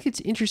 I think it's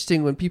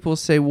interesting when people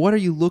say, what are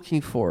you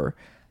looking for?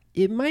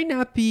 It might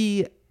not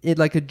be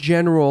like a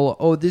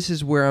general, this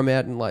is where I'm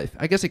at in life.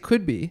 I guess it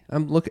could be.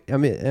 I'm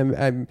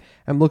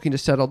looking to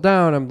settle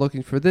down. I'm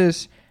looking for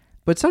this.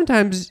 But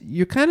sometimes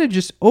you're kind of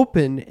just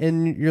open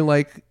and you're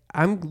like,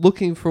 I'm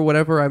looking for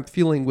whatever I'm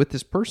feeling with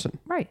this person.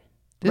 Right.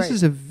 This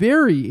is a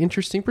very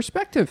interesting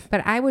perspective.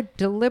 But I would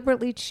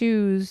deliberately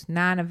choose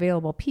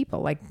non-available people,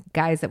 like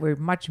guys that were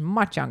much,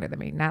 much younger than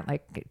me, not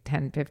like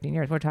 10, 15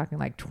 years. We're talking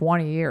like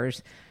 20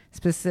 years,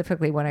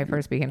 specifically when I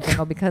first became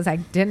single, because I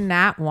did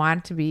not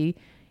want to be,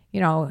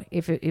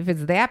 if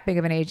it's that big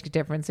of an age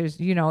difference, there's,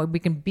 we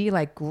can be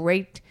like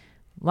great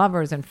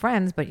lovers and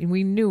friends, but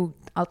we knew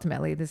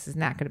ultimately this is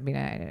not going to be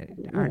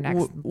our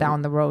next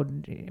down the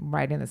road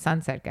right in the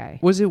sunset guy.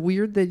 Was it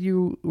weird that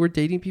you were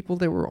dating people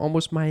that were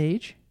almost my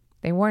age?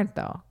 They weren't,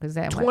 though, because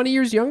 20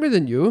 years younger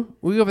than you.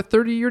 We have a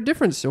 30-year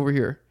difference over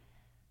here.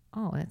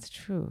 Oh, that's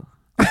true.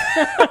 I'm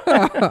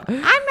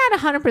not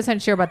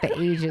 100% sure about the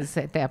ages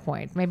at that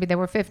point. Maybe they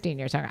were 15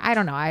 years younger. I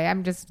don't know.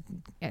 I'm just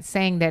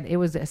saying that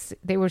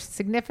they were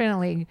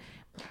significantly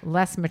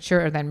less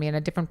mature than me, in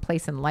a different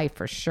place in life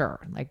for sure.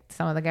 Like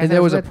some of the guys. And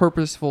that was a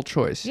purposeful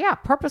choice. Yeah,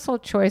 purposeful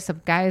choice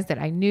of guys that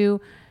I knew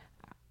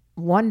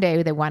one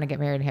day they want to get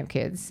married and have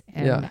kids,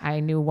 and I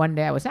knew one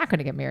day I was not going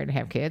to get married and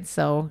have kids.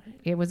 So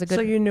it was a good.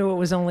 So you knew it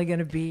was only going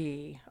to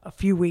be a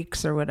few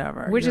weeks or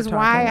whatever. Which is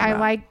why I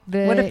like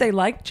the. What if they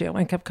liked you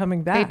and kept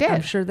coming back? They did.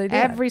 I'm sure they did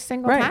every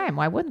single time.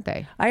 Why wouldn't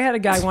they? I had a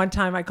guy one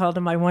time. I called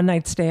him my one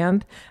night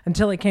stand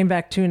until he came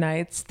back 2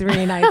 nights,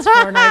 3 nights,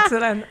 4 nights,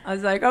 and I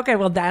was like, okay,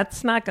 well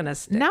that's not going to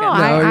stick. No,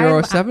 you're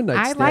a 7-night stand.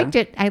 I liked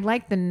it. I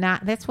like the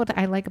not. That's what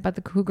I like about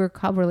the Cougar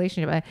Cub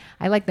relationship.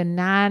 I like the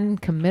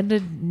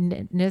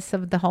non-committedness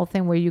of the whole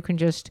thing, where you can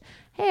just,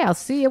 hey, I'll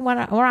see you when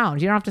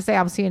around. You don't have to say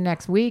I'll see you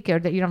next week, or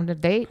that you don't have to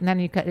date, and then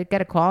you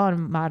get a call in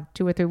about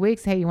 2 or 3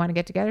 weeks. Hey, you want to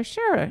get together?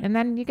 Sure, and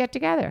then you get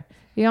together.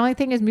 The only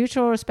thing is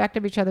mutual respect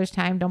of each other's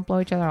time. Don't blow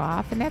each other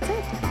off, and that's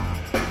it.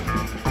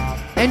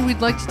 And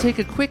we'd like to take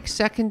a quick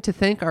second to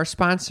thank our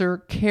sponsor,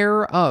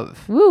 Care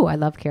Of. Ooh, I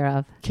love Care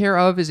Of. Care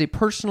Of is a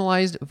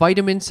personalized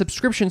vitamin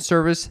subscription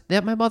service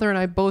that my mother and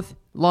I both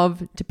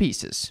love to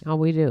pieces. Oh,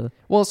 we do.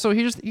 Well, so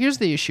here's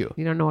the issue.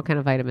 You don't know what kind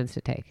of vitamins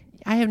to take.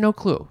 I have no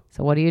clue.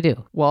 So what do you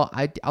do? Well,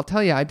 I'll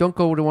tell you, I don't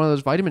go to one of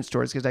those vitamin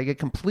stores because I get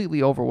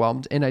completely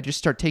overwhelmed and I just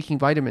start taking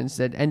vitamins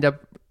that end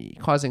up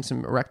causing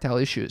some erectile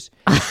issues.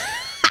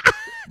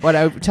 What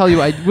I tell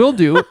you I will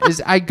do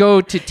is I go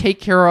to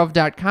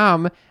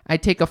takecareof.com. I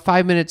take a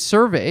 5-minute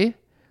survey.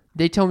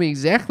 They tell me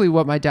exactly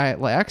what my diet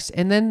lacks,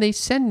 and then they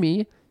send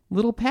me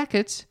little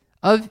packets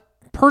of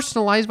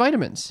personalized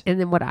vitamins.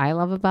 And then what I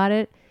love about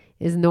it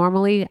is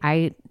normally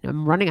I'm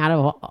running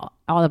out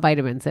all the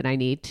vitamins that I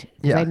need. 'Cause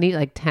Yeah. I need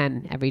like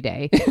 10 every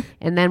day.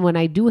 And then when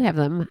I do have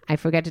them, I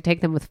forget to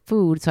take them with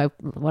food. So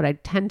what I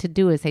tend to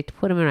do is I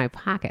put them in my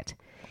pocket.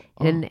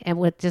 And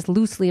with just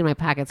loosely in my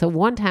pocket. So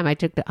one time I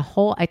took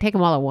I take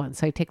them all at once.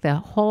 So I take the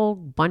whole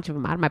bunch of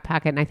them out of my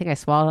pocket, and I think I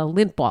swallowed a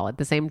lint ball at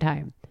the same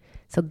time.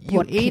 So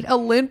You ate a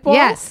lint ball?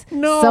 Yes.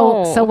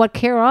 No. So what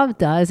Care of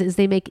does is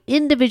they make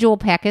individual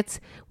packets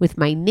with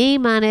my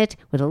name on it,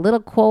 with a little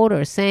quote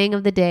or saying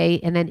of the day,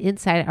 and then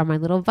inside are my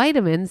little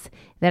vitamins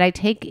that I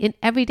take in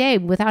every day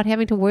without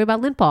having to worry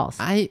about lint balls.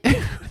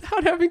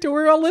 Without having to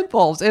worry about lint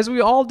balls, as we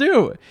all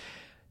do.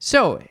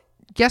 So,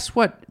 guess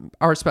what,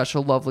 our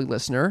special lovely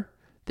listener?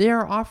 They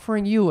are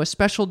offering you a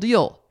special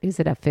deal. Is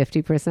it a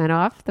 50%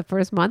 off the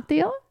first month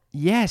deal?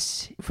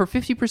 Yes, for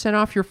 50%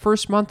 off your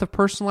first month of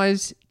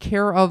personalized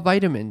Care of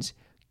vitamins,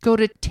 go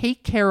to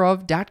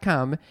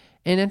takecareof.com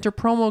and enter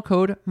promo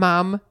code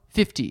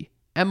MOM50,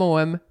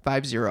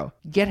 MOM50.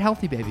 Get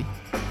healthy, baby.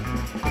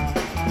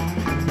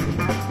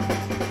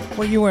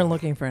 Well, you weren't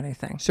looking for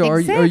anything. So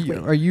Exactly.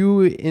 are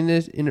you in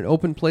an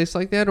open place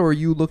like that, or are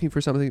you looking for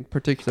something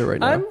particular right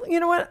now? You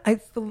know what?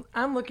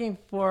 I'm looking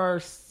for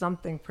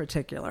something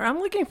particular. I'm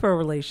looking for a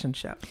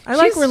relationship. I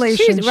like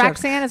relationships.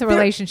 Roxanne is a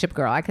relationship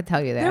girl. I could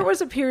tell you that. There was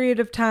a period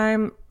of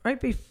time right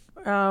before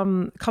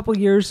a couple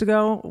years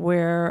ago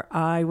where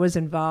I was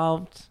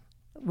involved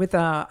with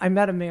I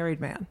met a married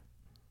man.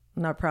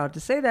 I'm not proud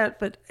to say that,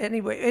 but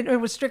anyway, it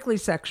was strictly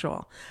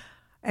sexual,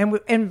 and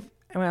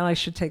well, I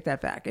should take that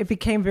back. It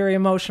became very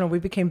emotional. We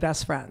became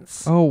best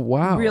friends. Oh,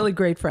 wow. Really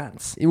great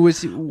friends. It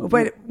was,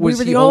 But we was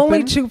were he the only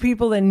open? two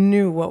people that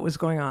knew what was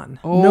going on.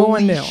 Holy No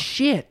one knew.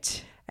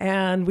 shit.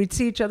 And we'd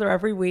see each other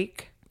every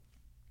week.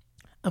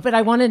 But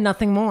I wanted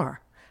nothing more.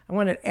 I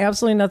wanted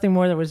absolutely nothing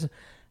more.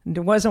 I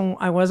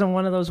wasn't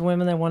one of those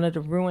women that wanted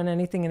to ruin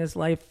anything in his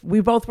life. We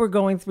both were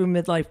going through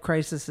midlife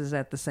crises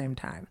at the same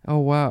time. Oh,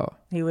 wow.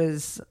 He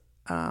was,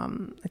 I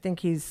think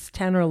he's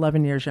 10 or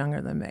 11 years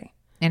younger than me.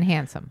 And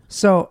handsome.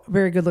 So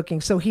very good looking.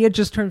 So he had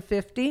just turned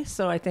 50.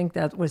 So I think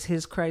that was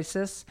his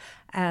crisis.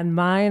 And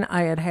mine,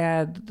 I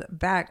had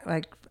back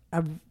like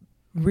a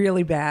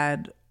really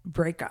bad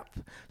breakup.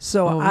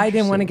 So I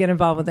didn't want to get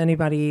involved with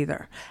anybody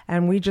either.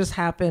 And we just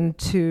happened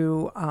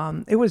to,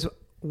 it was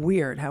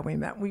weird how we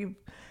met.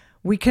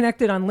 We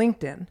connected on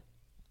LinkedIn.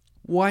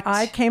 What?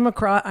 I came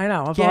across, I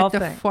know, of Get all the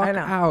things. fuck I know,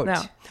 out.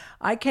 No.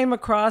 I came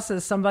across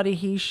as somebody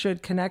he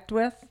should connect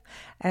with.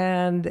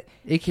 And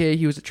AKA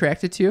he was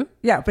attracted to you?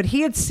 yeah, but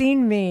he had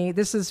seen me.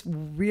 This is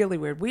really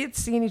weird. We had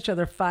seen each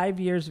other 5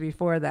 years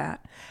before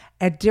that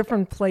at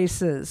different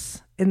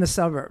places in the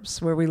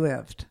suburbs where we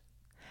lived.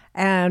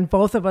 And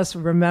both of us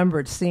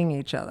remembered seeing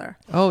each other.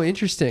 Oh,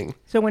 interesting.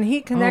 So when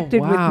he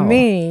connected wow. with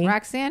me,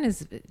 Roxanne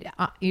is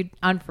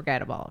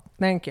unforgettable.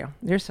 thank you.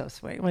 You're so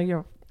sweet.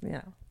 Well,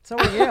 so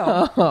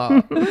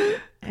are you.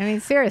 I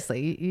mean,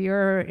 seriously,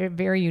 you're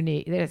very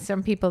unique. There's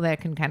some people that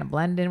can kind of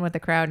blend in with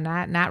the crowd,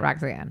 not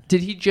Roxanne.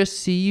 Did he just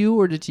see you,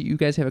 or did you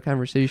guys have a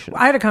conversation?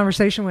 I had a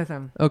conversation with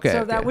him. Okay,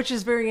 So okay. which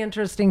is very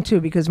interesting too,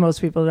 because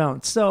most people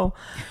don't. So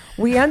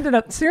we ended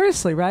up,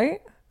 seriously,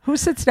 right? Who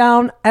sits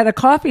down at a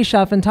coffee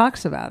shop and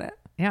talks about it?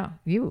 Yeah,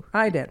 you.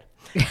 I did.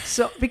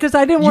 So because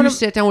I didn't You want to.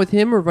 sat down with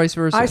him, or vice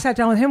versa? I sat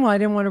down with him. Well,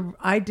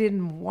 I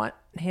didn't want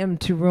him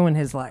to ruin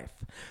his life.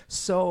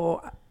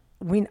 So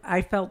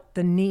I felt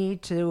the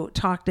need to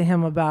talk to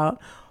him about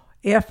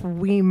if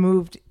we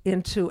moved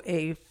into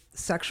a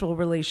sexual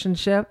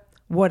relationship,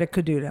 what it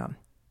could do to him.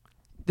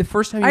 The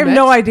first time you I have met?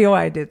 no idea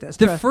why I did this.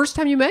 The first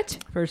time you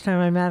met? First time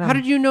I met him. How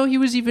did you know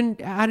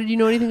how did you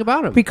know anything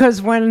about him?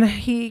 Because when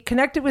he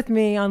connected with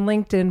me on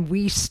LinkedIn,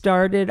 we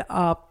started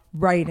up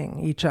writing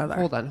each other.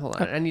 Hold on.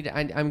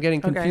 I'm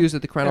getting confused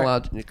at the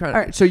chronology. All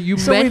right. So you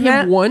So met we him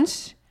met-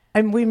 once?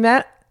 And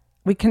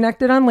we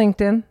connected on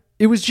LinkedIn,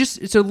 It was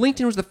so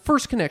LinkedIn was the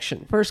first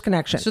connection. first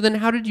connection. So then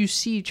how did you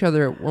see each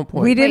other at one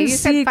point? We Wait, didn't you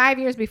see. said 5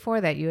 years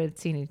before that you had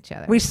seen each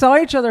other. We saw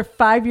each other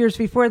 5 years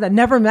before that.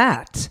 Never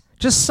met.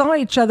 Just saw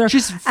each other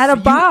Just at a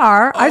you-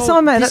 bar. I oh, saw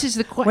him at. this is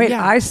the que- wait.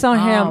 yeah. I saw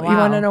him. Oh, You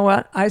want wow. to know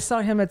what? I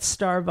saw him at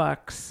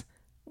Starbucks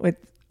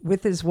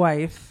with his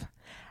wife,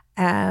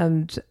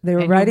 and they were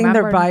And you riding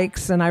their remembered?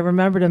 bikes. And I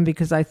remembered him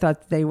because I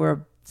thought they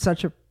were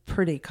such a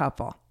pretty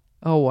couple.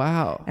 Oh,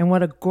 wow. And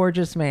what a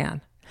gorgeous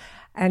man.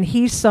 And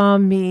he saw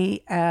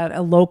me at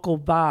a local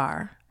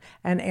bar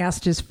and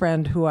asked his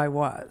friend who I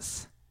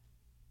was.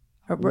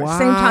 Wow.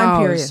 Same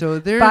time period. So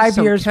there's 5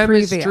 some years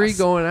chemistry previous.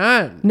 going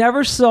on.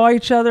 Never saw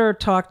each other or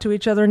talked to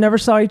each other. Never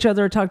saw each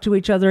other or talked to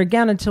each other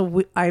again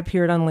until I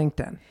appeared on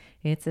LinkedIn.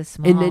 It's a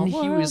small And then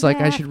he was like,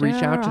 I should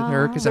reach out to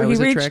her because I was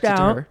he reached attracted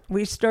to out. her.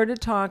 We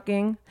started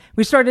talking.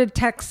 We started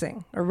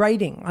texting or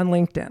writing on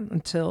LinkedIn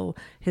until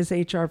his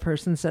HR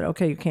person said,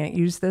 "Okay, you can't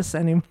use this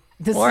anymore."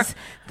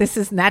 This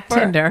is not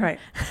Tinder. Right.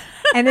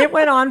 And it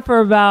went on for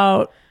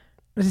about,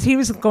 he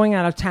was going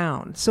out of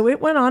town. So it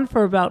went on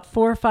for about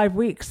 4 or 5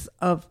 weeks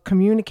of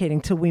communicating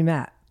till we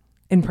met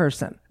in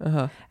person.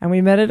 Uh-huh. And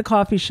we met at a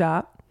coffee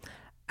shop.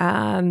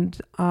 And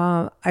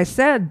I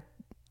said,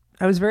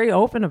 I was very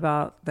open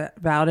about it.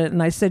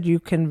 And I said, you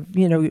can,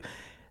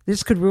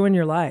 this could ruin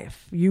your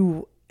life.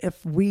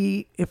 if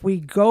we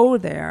go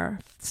there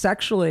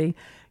sexually,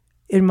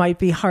 it might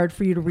be hard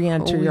for you to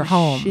re-enter Holy your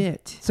home.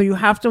 shit. So you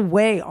have to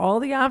weigh all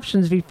the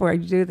options before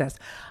you do this.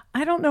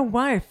 I don't know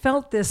why I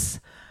felt this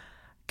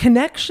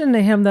connection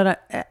to him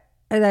that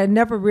I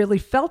never really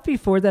felt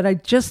before, that I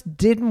just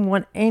didn't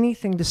want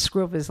anything to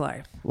screw up his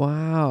life.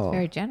 Wow.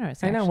 Very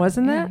generous. I know, actually.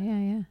 wasn't Yeah, that?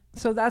 Yeah.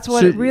 So that's So-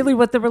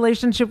 what the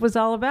relationship was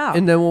all about.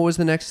 And then what was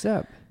the next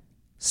step?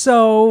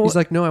 So He's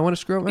like, no, I want to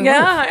screw up my life.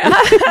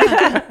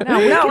 yeah, No,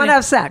 we want can to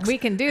have sex. We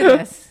can do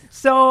this.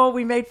 So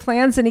we made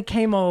plans, and he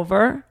came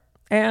over,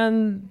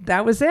 and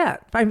that was it.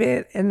 I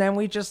mean, and then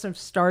we just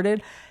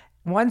started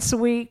once a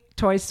week,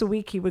 twice a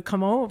week. He would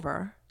come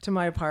over to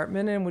my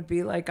apartment and would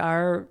be like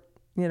our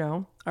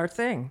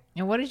thing.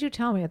 And what did you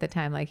tell me at the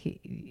time? Like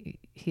he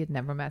had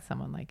never met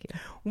someone like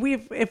you.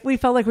 If we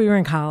felt like we were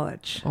in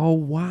college. Oh,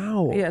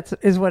 wow. Yeah,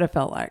 is what it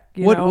felt like.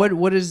 You know?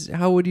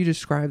 How would you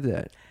describe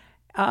that?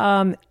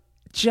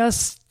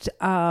 Just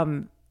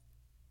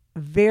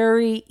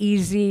very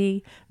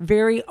easy,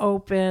 very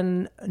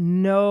open,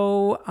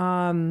 no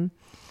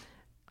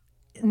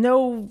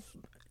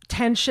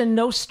tension,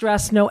 no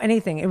stress, no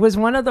anything. It was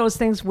one of those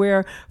things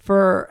where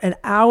for an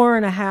hour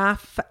and a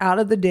half out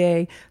of the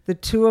day, the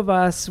two of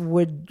us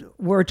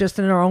were just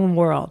in our own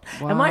world.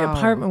 And my Wow.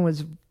 apartment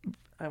was,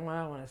 I don't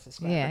want to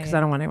describe it because yeah.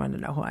 I don't want anyone to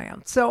know who I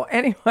am. So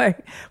anyway,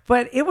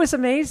 but it was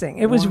amazing.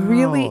 It was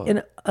really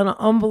an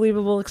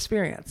unbelievable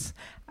experience.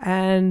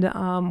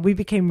 And we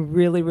became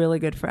really, really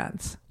good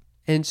friends.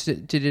 And so,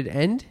 did it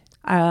end?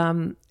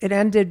 It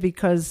ended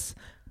because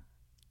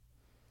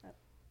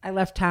I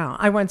left town.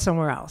 I went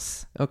somewhere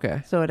else.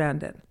 Okay. So it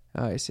ended.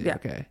 Oh, I see. Yeah.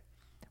 Okay.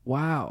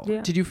 Wow.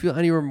 Yeah. Did you feel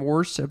any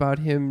remorse about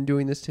him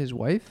doing this to his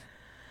wife?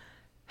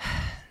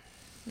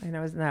 I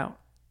know.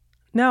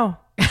 No.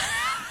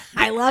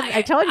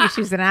 I told you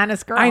she's an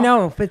honest girl. I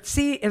know, but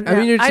see, I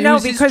mean, it I know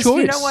was his because you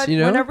know choice, what? you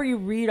know? Whenever you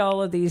read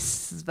all of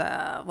these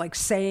like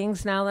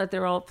sayings now that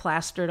they're all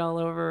plastered all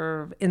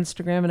over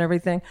Instagram and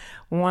everything,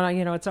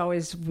 it's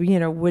always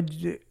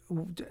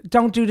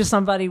don't do to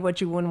somebody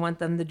what you wouldn't want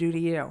them to do to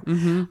you.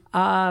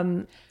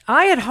 Mm-hmm.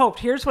 I had hoped.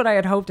 Here's what I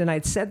had hoped, and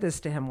I'd said this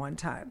to him one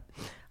time.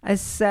 I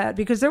said,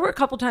 because there were a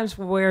couple times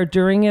where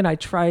during it I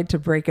tried to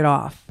break it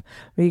off,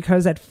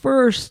 because at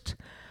first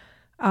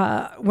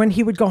when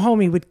he would go home,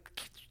 he would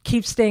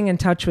keep staying in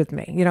touch with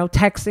me,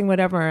 texting,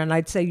 whatever. And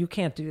I'd say, you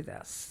can't do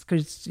this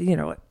because,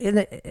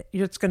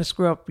 it's going to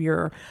screw up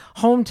your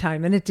home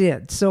time. And it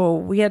did. So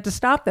we had to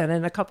stop that.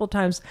 And a couple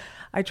times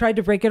I tried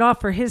to break it off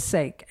for his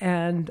sake.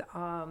 And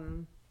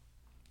I'm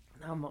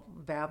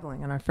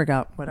babbling and I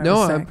forgot what I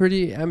was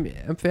saying.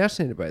 I'm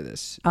fascinated by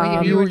this.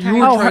 You were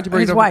trying to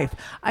break his it up. wife.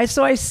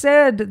 So I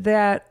said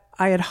that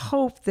I had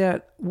hoped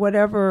that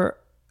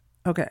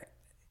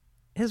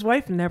his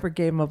wife never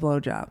gave him a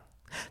blowjob.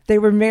 They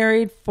were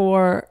married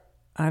for,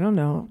 I don't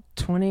know,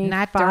 25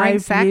 Not during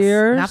sex?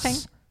 years. Nothing?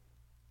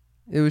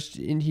 It was,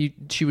 and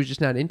she was just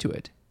not into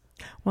it.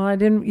 Well, I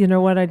didn't,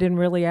 I didn't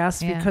really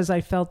ask Yeah. because I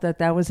felt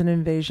that was an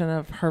invasion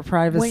of her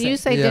privacy. When you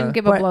say Yeah. didn't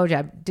give a But-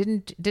 blowjob,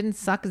 didn't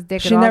suck his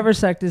dick she at all? never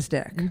sucked his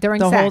dick During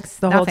the sex,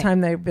 whole nothing.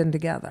 time they've been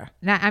together.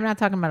 Now, I'm not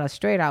talking about a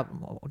straight out,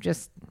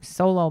 just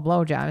solo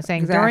blowjob. I'm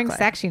saying during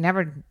Exactly. sex, she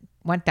never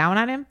went down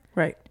on him.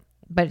 Right.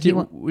 But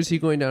Was he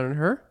going down on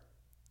her?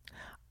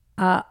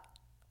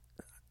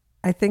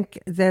 I think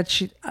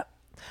that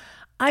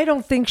I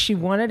don't think she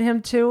wanted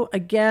him to.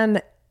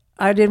 Again,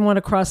 I didn't want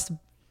to cross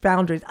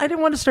boundaries. I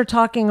didn't want to start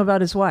talking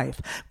about his wife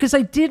because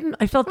I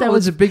felt that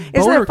was a big Isn't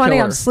boner that funny?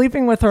 killer. I'm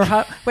sleeping with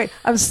her.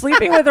 I'm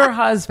sleeping with her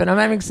husband. I'm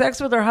having sex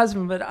with her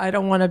husband, but I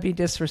don't want to be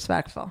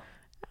disrespectful.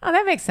 oh,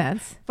 that makes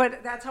sense.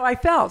 But that's how I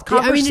felt, Yeah,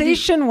 I mean,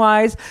 conversation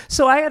wise.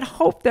 So I had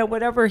hoped that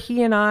whatever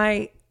he and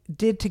I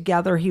did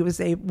together, he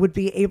would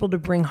be able to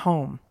bring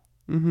home.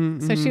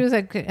 So she was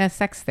a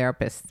sex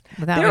therapist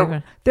without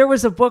even. There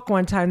was a book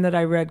one time that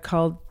I read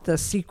called The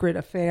Secret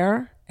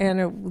Affair, and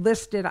it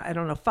listed, I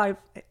don't know, 5,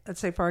 let's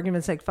say for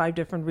argument's sake, 5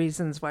 different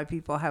reasons why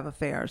people have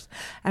affairs.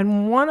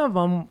 And one of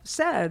them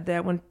said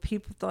that a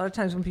lot of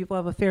times when people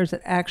have affairs,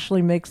 it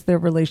actually makes their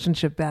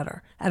relationship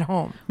better at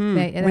home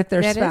with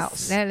their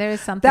spouse. There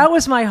is something. That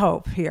was my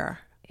hope here.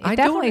 It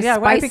definitely Yeah,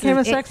 I spices- became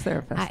a sex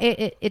therapist.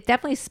 It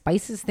definitely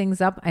spices things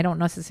up. I don't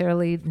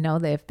necessarily know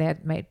if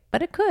that might,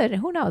 but it could.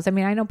 Who knows? I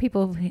mean, I know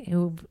people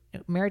who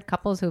married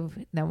couples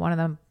that one of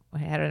them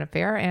had an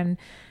affair and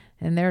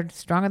they're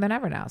stronger than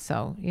ever now.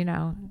 So it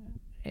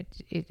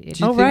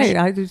Oh, right.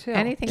 I do too.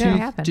 anything Yeah. can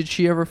happen. Did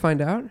she ever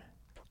find out?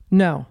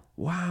 No.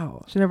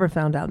 Wow. She never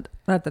found out.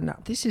 Not the no.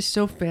 This is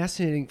so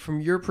fascinating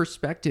from your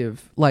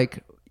perspective.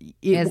 Like,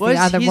 it As the was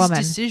other his woman.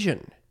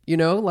 decision,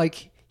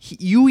 like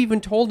you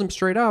even told him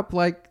straight up,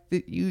 like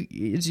that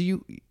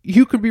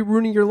you could be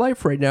ruining your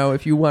life right now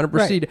if you want to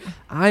proceed.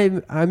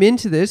 I'm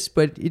into this,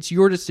 but it's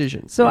your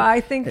decision. So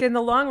I think in the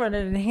long run,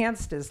 it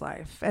enhanced his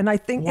life. And I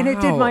think, and it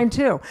did Wow. mine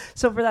too.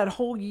 So for that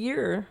whole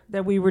year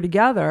that we were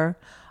together,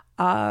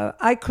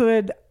 I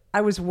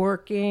was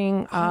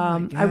working,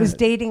 I was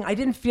dating. I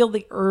didn't feel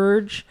the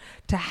urge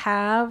to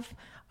have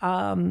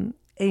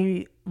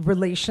a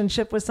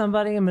relationship with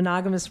somebody, a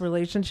monogamous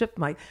relationship.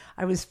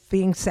 I was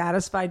being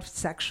satisfied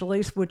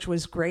sexually, which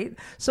was great.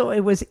 So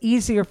it was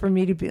easier for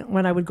me to be,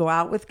 when I would go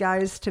out with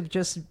guys, to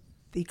just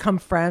become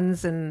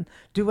friends and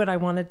do what I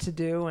wanted to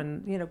do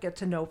and, get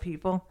to know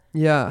people.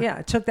 Yeah. Yeah.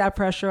 It took that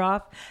pressure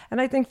off.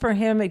 And I think for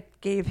him, it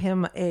gave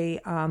him a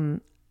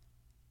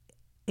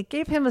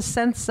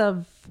sense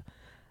of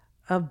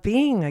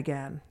being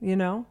again,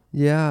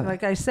 Yeah.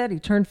 Like I said, he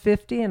turned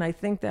 50, and I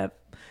think that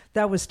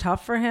was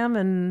tough for him.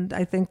 And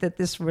I think that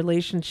this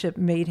relationship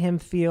made him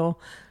feel,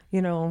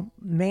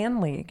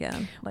 manly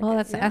again. Well,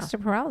 that's Esther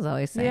Perel's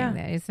always saying Yeah.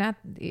 that it's not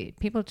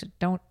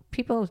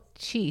people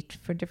cheat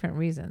for different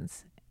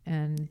reasons,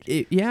 and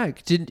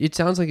It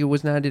sounds like it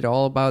was not at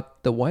all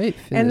about the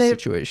wife in this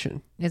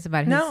situation. it's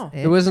about No.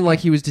 his, It wasn't like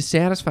he was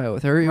dissatisfied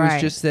with her. It was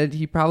Right. just that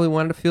he probably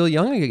wanted to feel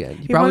young again.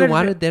 He He probably wanted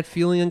wanted that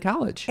feeling in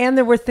college. And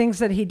there were things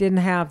that he didn't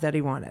have that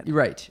he wanted.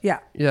 Right. Yeah.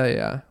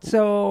 Yeah.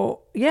 So,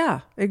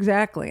 yeah,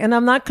 exactly. And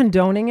I'm not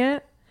condoning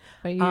it.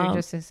 but you're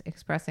just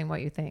expressing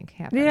what you think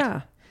happened.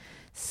 Yeah.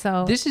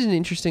 So This is an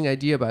interesting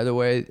idea, by the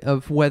way,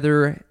 of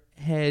whether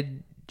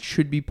head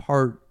should be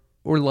part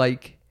or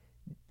like.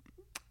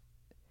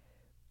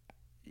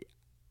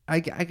 I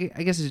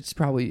guess it's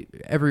probably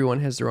everyone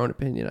has their own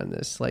opinion on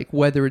this. Like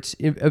whether it's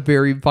a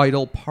very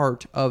vital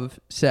part of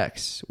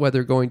sex,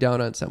 whether going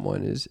down on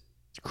someone is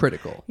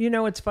critical.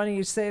 It's funny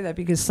you say that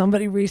because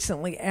somebody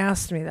recently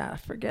asked me that. I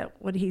forget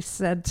what he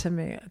said to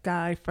me, a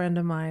guy friend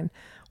of mine,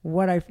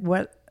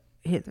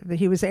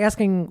 he was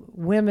asking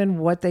women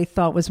what they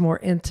thought was more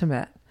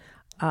intimate.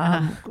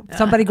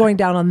 Somebody going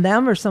down on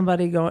them or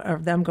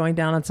them going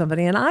down on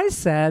somebody. And I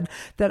said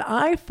that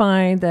I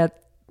find that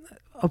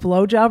a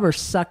blowjob or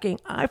sucking,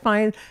 I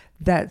find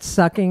that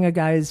sucking a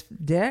guy's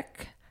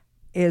dick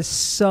is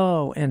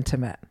so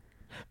intimate.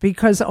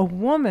 Because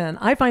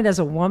I find as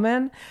a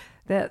woman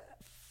that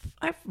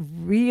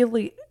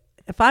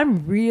if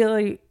I'm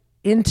really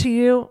into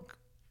you,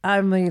 I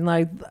mean,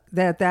 like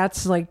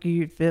that's like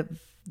the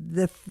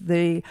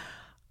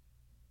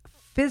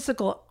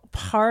physical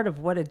part of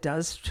what it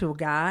does to a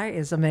guy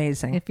is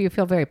amazing. if you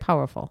feel very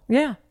powerful,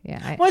 Yeah.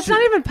 yeah. Well, it's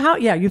not even power.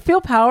 Yeah, you feel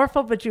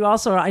powerful, but you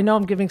also, I know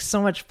I'm giving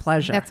so much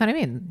pleasure. That's what I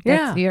mean.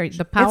 Yeah.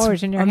 The power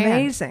It's is in your hand.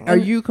 amazing. Are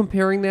you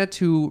comparing that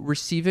to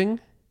receiving?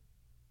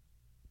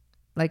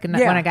 Like when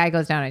Yeah. a guy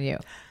goes down on you.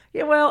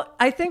 Yeah, well,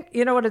 I think,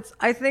 I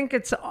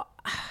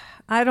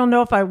don't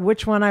know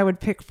which one I would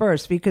pick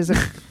first because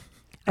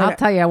I'll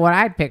tell you what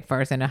I'd pick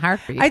first in a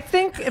heartbeat. I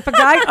think if a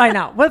guy, I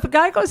know. Well, if a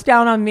guy goes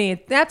down on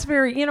me, that's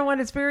very,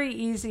 it's very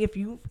easy.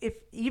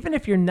 Even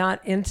if you're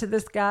not into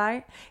this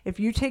guy, if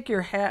you take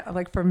your head,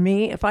 like for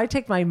me, if I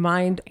take my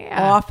mind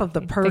off of the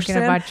You're person,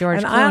 thinking about George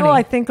and Clooney. all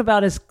I think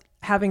about is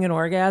having an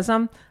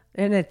orgasm,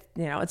 and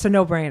it's a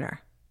no-brainer.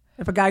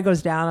 If a guy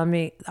goes down on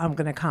me, I'm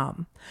going to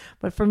come.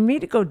 But for me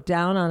to go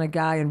down on a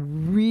guy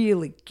and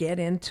really get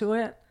into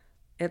it,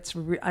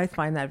 I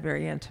find that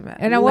very intimate.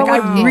 And like,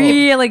 I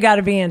really got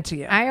to be into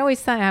you. I always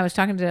thought, I was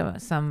talking to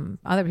some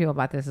other people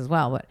about this as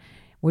well,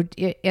 but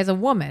as a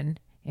woman,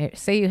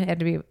 say you had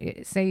to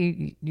be,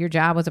 say your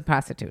job was a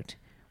prostitute,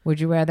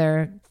 would you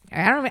rather,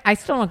 I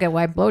still don't get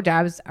why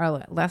blowjobs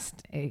are less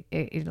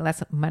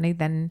money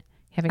than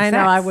having I sex.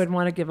 know I wouldn't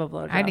want to give a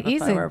blowjob I'd if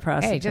easily, I were a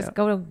prostitute. hey, just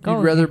go.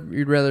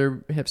 You'd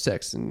rather have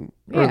sex or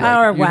or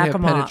you'd whack have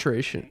 'em off.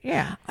 penetration.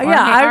 Yeah.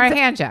 Yeah, Or a I've-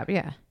 hand job.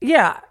 Yeah.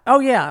 Yeah.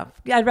 Oh, yeah.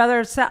 I'd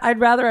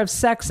rather have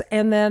sex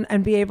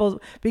and be able,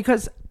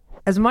 because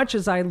as much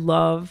as I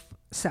love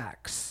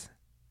sex,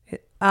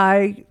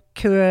 I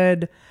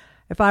could,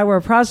 if I were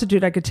a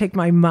prostitute, I could take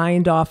my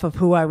mind off of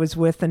who I was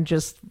with and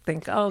just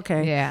think, oh,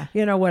 okay,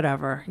 Yeah.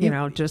 whatever,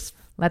 just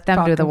Let them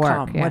talk do the and work.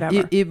 come, Yeah.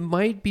 whatever. It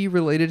might be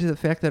related to the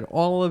fact that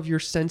all of your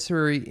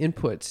sensory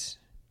inputs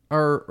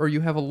or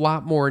you have a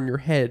lot more in your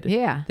head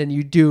Yeah. than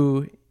you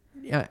do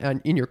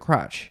in your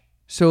crotch.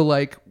 So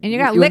like, And you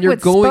got when you're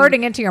liquid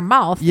spurting into your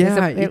mouth.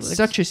 Yeah, it's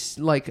such a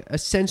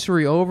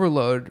sensory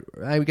overload.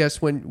 I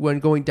guess when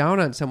going down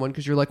on someone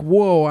because you're like,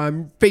 whoa,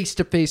 I'm face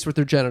to face with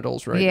their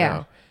genitals right Yeah.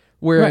 now.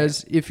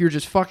 Whereas if you're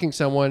just fucking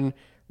someone,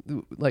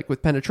 like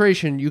with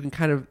penetration, you can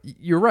kind of,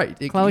 you're right.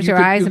 Close you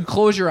your eyes You and- can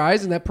close your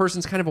eyes, and that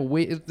person's kind of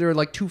away. They're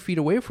like 2 feet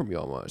away from you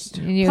almost.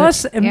 And you-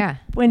 Plus, yeah.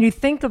 when you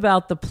think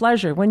about the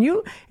pleasure,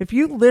 if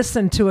you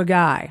listen to a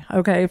guy,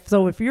 okay,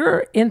 so if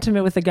you're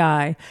intimate with a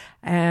guy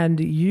and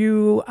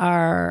you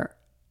are,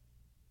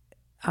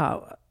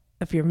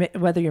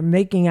 whether you're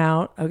making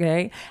out,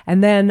 okay,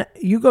 and then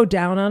you go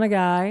down on a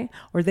guy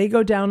or they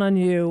go down on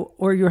you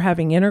or you're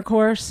having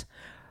intercourse,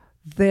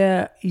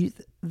 the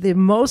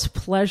most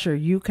pleasure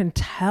you can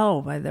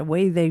tell by the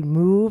way they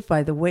move,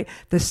 by the way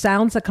the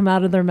sounds that come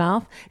out of their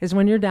mouth is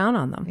when you're down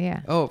on them. Yeah.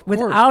 Oh, of course.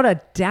 Without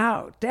a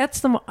doubt,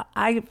 that's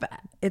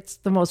it's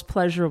the most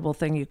pleasurable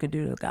thing you could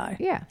do to a guy.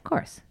 Yeah, of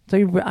course.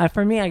 So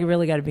for me, I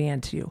really got to be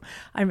into you.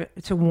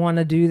 To want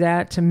to do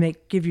that to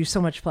give you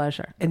so much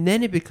pleasure. And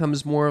then it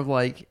becomes more of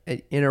like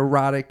an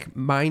erotic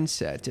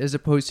mindset as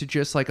opposed to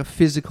just like a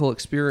physical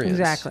experience.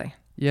 Exactly.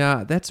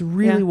 Yeah, that's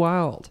really Yeah.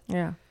 wild.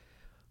 Yeah.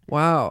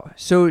 Wow.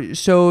 So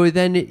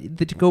then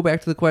to go back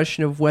to the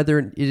question of whether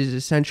it is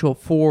essential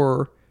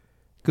for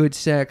good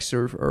sex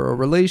or a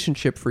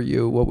relationship for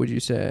you, what would you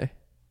say?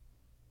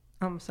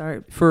 I'm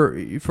sorry. For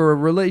a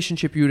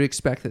relationship, you would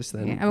expect this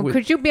then. Yeah.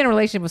 Could you be in a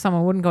relationship with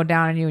someone who wouldn't go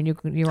down on you and you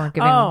weren't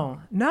giving? Oh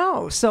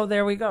no! So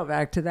there we go.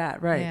 Back to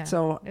that. Right. Yeah.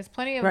 So there's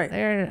plenty of. right.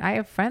 I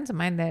have friends of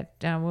mine that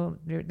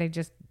they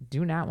just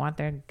do not want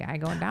their guy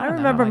going down. I on them.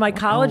 remember I'm my like,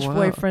 college wow.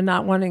 boyfriend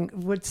not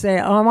would say,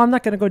 "Oh, I'm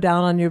not going to go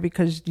down on you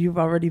because you've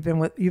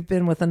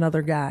been with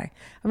another guy."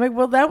 I'm like,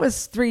 "Well, that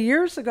was 3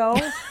 years ago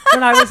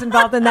when I was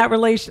involved in that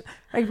relation.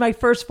 Like my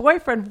first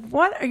boyfriend.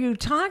 What are you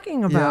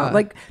talking about? Yeah.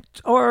 Like,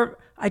 or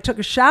I took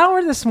a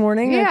shower this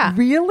morning. Yeah. Like,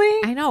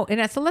 really? I know.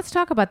 And so let's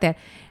talk about that.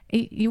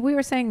 We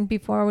were saying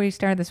before we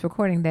started this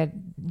recording that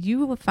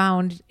you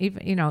found,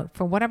 even,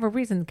 for whatever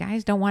reason,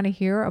 guys don't want to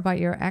hear about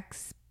your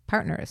ex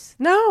partners.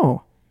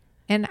 No.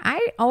 And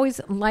I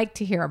always like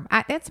to hear.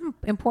 That's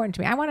important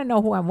to me. I want to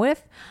know who I'm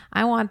with.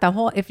 I want the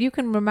whole. If you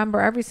can remember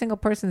every single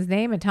person's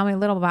name and tell me a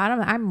little about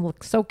them, I'm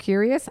so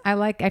curious.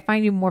 I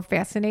find you more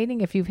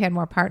fascinating if you've had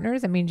more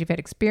partners. It means you've had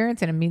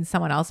experience, and it means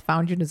someone else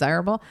found you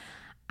desirable.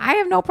 I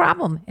have no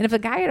problem. And if a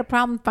guy had a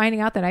problem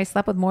finding out that I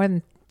slept with more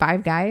than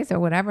 5 guys or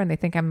whatever, and they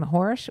think I'm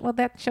whorish, well,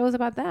 that shows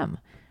about them.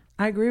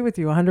 I agree with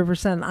you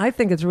 100%. I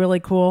think it's really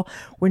cool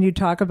when you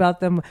talk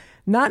about them,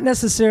 not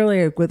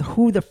necessarily with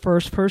who the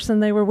first person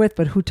they were with,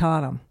 but who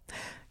taught them.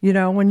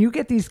 When you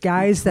get these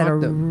guys that are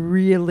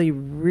really,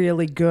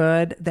 really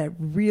good, that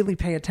really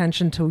pay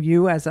attention to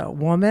you as a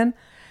woman,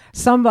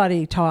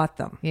 somebody taught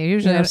them. Yeah,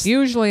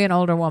 usually an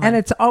older woman. And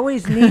it's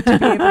always neat to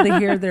be able to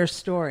hear their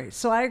stories.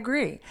 So I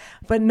agree.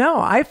 But no,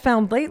 I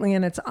found lately,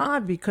 and it's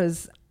odd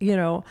because,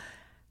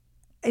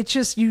 it's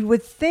just, you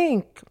would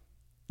think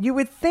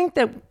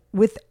that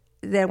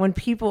that when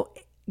people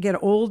get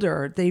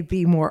older, they'd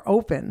be more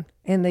open,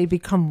 and they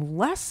become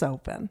less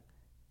open.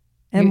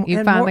 And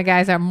you found the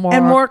guys are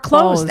more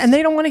closed, and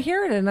they don't want to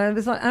hear it. And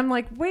I'm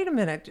like, wait a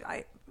minute,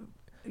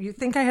 you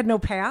think I had no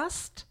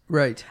past?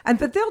 Right.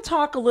 But they'll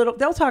talk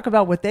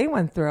about what they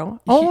went through.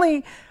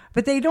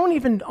 But they don't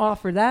even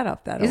offer that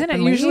up that Isn't it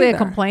openly usually either. a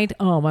complaint?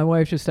 Oh, my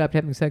wife just stopped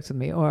having sex with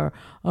me, or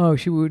oh,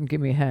 she wouldn't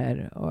give me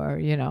head, or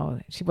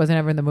she wasn't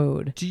ever in the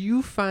mood. Do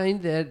you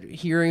find that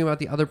hearing about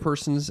the other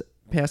person's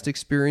past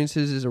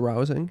experiences is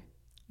arousing?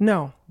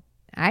 No.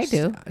 I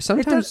do.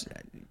 Sometimes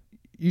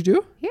you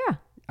do? Yeah.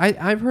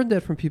 I've heard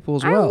that from people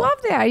as well. I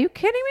love that. Are you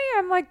kidding me?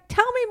 I'm like,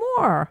 tell me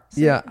more.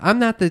 Yeah, I'm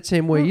not the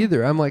same way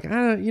either. I'm like,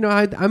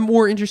 I'm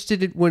more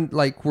interested in when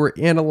we're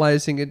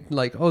analyzing it,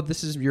 like, oh,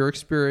 this is your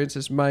experience,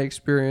 this is my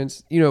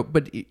experience,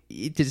 but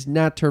it does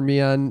not turn me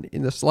on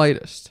in the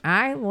slightest.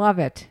 I love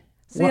it.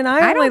 See, and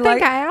I don't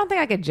think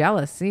I get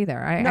jealous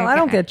either. I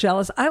don't get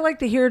jealous. I like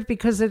to hear it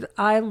because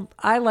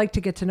I like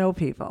to get to know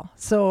people.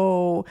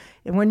 So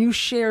when you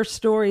share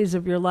stories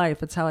of your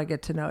life, it's how I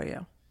get to know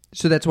you.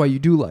 So that's why you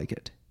do like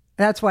it.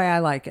 That's why I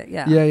like it.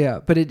 Yeah. Yeah.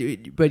 But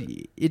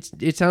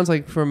it sounds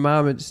like for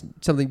Mom it's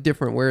something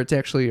different where it's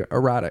actually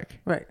erotic.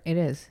 Right. It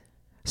is.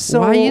 So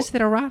why is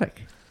it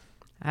erotic?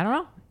 I don't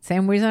know.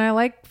 Same reason I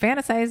like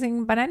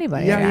fantasizing about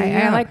anybody.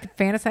 Yeah. I like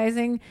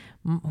fantasizing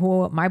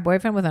who my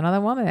boyfriend with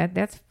another woman.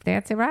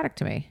 That's erotic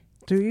to me.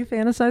 Do you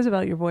fantasize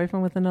about your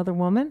boyfriend with another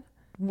woman?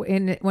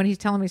 When he's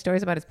telling me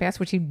stories about his past,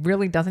 which he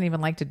really doesn't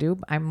even like to do,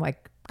 I'm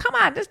like, come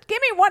on, just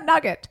give me one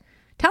nugget.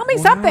 Tell me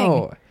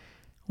something.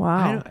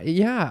 Wow.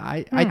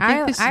 I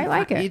think this. I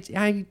like it.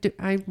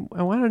 I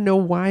want to know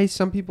why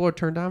some people are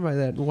turned on by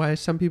that, and why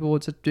some people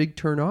it's a big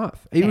turn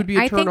off. It would be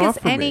a turn off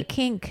for me. I think it's any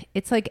kink.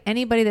 It's like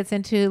anybody that's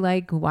into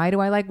why do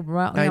I like?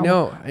 I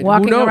know.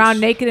 Walking around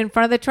naked in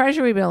front of the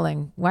Treasury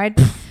building. Why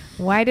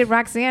did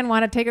Roxanne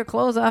want to take her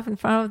clothes off in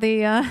front of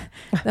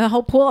the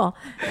whole pool?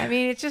 I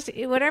mean, it's just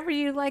whatever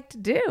you like to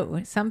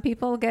do. Some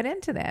people get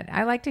into that.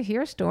 I like to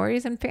hear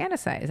stories and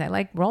fantasize. I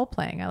like role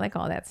playing. I like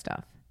all that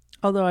stuff.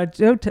 Although I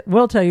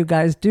will tell you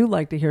guys do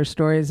like to hear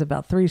stories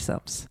about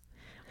threesomes.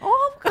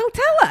 Oh,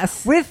 tell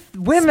us. With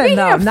women, Speaking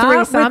though. of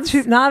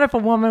threesomes, Not if a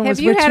woman was with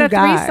 2 guys. Have you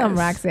had a threesome,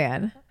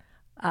 Roxanne?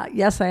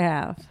 Yes, I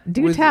have.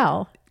 Do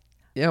tell.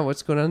 Yeah,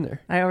 what's going on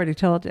there? I already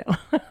told you.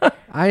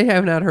 I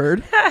have not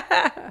heard.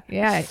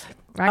 Yeah.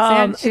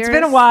 Roxanne, it's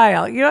been a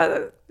while.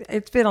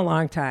 It's been a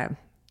long time.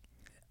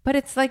 But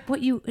it's like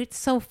it's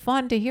so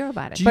fun to hear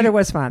about it. But it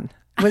was fun.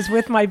 It was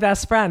with my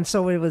best friend,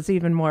 so it was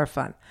even more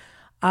fun.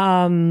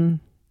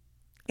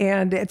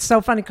 And it's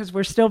so funny because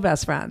we're still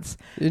best friends.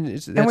 And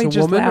we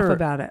just laugh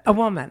about it. A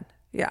woman.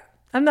 Yeah.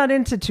 I'm not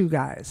into 2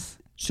 guys.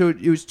 So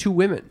it was 2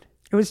 women.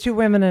 It was 2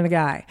 women and a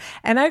guy.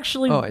 And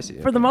actually, I see.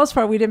 For the most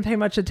part, we didn't pay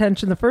much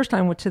attention the first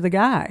time to the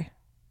guy.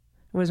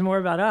 It was more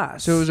about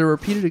us. So it was a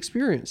repeated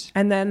experience.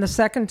 And then the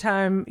second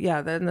time,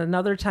 then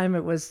another time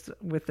it was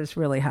with this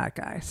really hot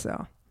guy.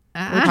 So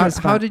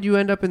how did you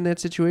end up in that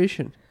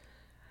situation?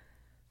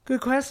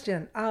 Good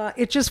question.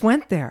 It just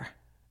went there.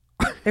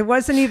 It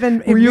wasn't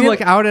even. Were you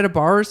like out at a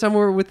bar or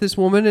somewhere with this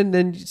woman, and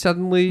then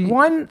suddenly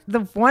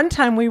the one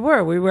time we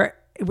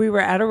were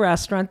at a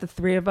restaurant, the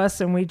 3 of us,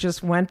 and we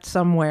just went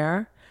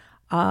somewhere.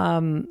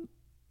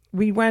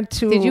 we went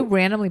to. Did you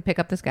randomly pick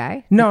up this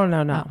guy? No.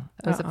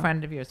 It was a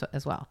friend of yours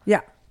as well.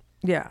 Yeah.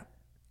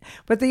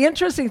 But the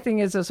interesting thing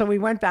is, so we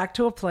went back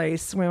to a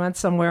place. We went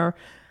somewhere.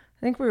 I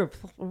think were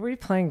we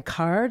playing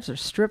cards or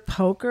strip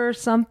poker or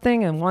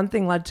something, and one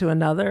thing led to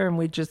another, and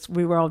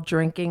we were all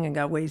drinking and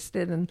got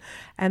wasted, and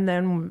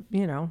then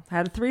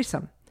had a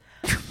threesome.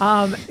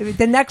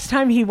 The next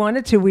time he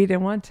wanted to, we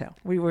didn't want to.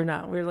 We were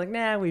not. We were like,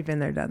 nah, we've been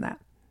there, done that.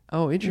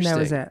 Oh, interesting. And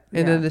that was it.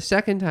 And Yeah. then the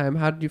second time,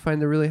 how did you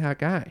find the really hot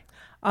guy?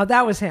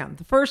 That was him.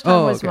 The first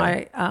time was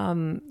okay.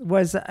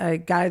 was a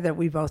guy that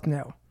we both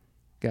knew.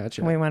 Gotcha.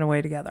 And we went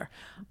away together.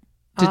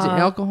 Did the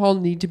alcohol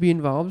need to be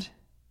involved?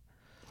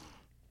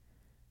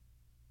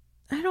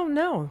 I don't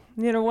know.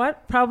 You know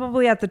what?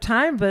 Probably at the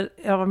time, but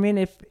I mean,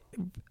 if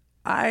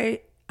I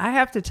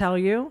have to tell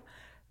you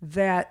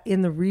that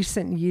in the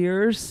recent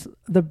years,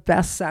 the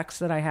best sex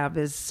that I have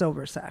is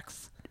sober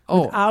sex.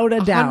 Oh, without a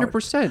doubt.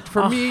 100%.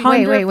 For me,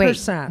 Wait.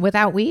 100%.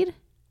 Without weed?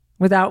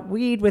 Without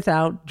weed,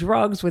 without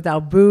drugs,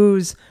 without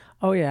booze.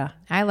 Oh yeah.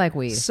 I like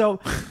weed.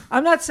 So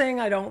I'm not saying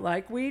I don't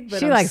like weed, but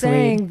She I'm likes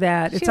saying weed.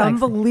 that She it's likes it.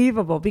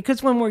 unbelievable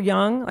because when we're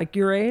young, like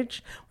your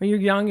age, when you're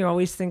young, you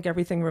always think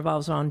everything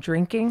revolves around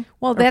drinking.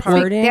 Well, or that's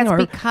partying, or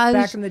because-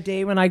 back in the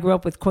day when I grew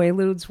up with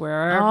Quaaludes,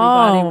 where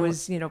everybody Oh.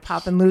 was,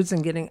 popping ludes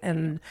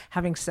and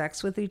having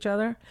sex with each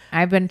other.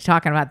 I've been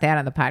talking about that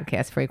on the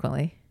podcast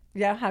frequently.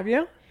 Yeah, have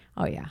you?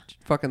 Oh yeah,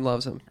 fucking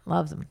loves him.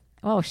 loves him.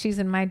 Oh, she's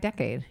in my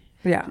decade.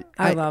 Yeah,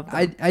 I love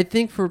them. I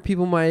think for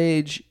people my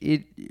age,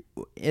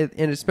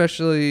 and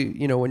especially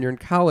when you're in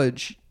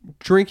college,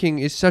 drinking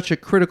is such a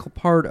critical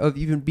part of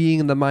even being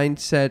in the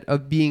mindset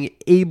of being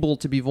able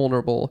to be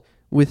vulnerable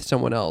with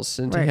someone else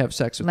and to Right. have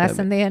sex with Lessen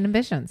them. the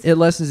inhibitions. It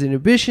lessens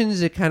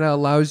inhibitions. It kind of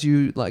allows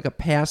you like a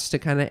pass to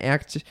kind of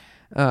act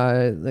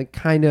like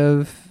kind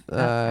of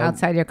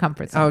outside your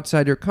comfort zone.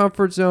 outside your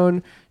comfort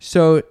zone.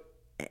 So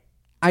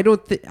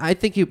I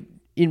think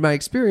in my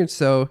experience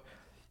though,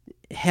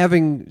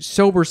 having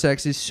sober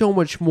sex is so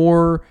much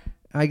more.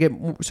 I get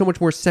so much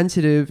more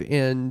sensitive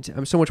and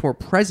I'm so much more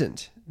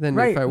present than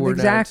Right, if I were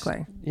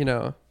exactly.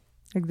 not,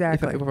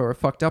 Exactly. if I were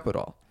fucked up at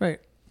all. Right.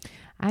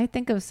 I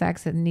think of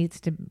sex that needs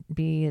to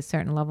be a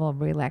certain level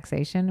of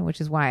relaxation, which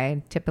is why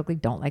I typically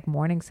don't like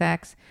morning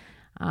sex.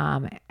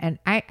 And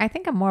I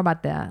think I'm more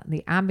about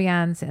the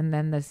ambiance and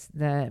then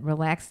the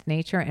relaxed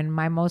nature. And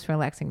my most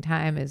relaxing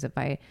time is if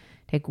I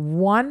take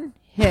one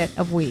hit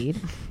of weed,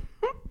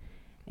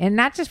 and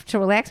not just to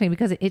relax me,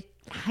 because it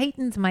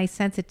heightens my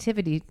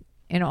sensitivity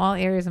in all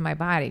areas of my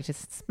body,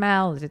 just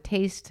smell, to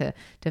taste,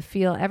 to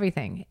feel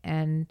everything.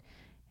 And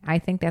I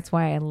think that's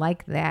why I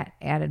like that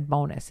added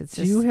bonus. It's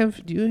Do just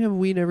you have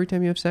weed every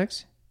time you have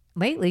sex?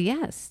 lately,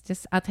 yes.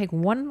 Just I'll take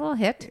one little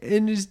hit.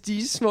 And is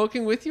D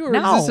smoking with you, or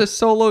No. is this a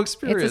solo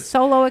experience? It's a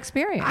solo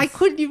experience. I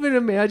couldn't even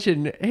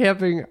imagine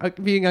having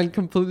being on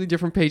completely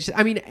different pages.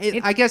 I mean,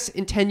 I guess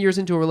in 10 years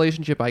into a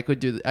relationship, I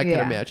could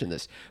Yeah. imagine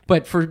this.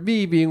 But for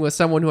me, being with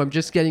someone who I'm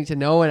just getting to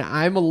know and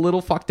I'm a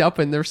little fucked up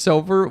and they're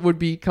sober would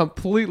be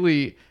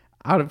completely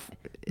out of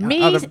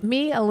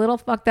Me a little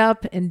fucked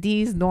up and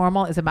D's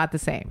normal is about the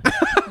same.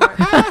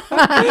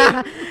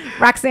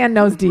 Roxanne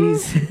knows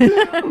D's.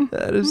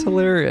 That is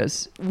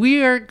hilarious.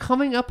 We are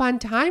coming up on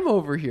time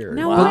over here.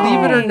 No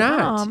Believe it or way.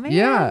 not. Oh, man.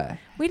 Yeah.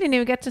 We didn't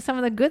even get to some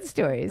of the good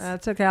stories.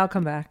 That's okay. I'll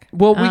come back.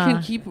 Well, we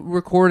can keep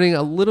recording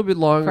a little bit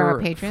longer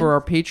patrons? for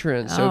our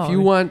patrons. So if Oh.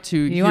 you want to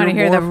You wanna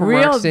hear more the from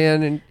real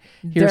Roxanne and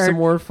hear dirt. some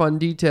more fun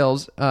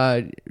details,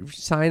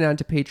 sign on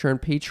to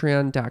Patreon,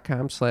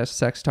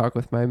 patreon.com/sex talk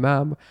with my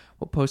mom.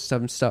 We'll post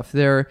some stuff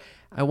there.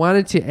 I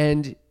wanted to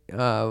end with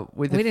a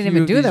we few didn't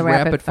even of do these the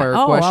rapid fire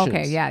fire. Oh, questions.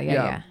 okay.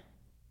 Yeah.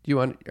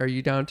 Are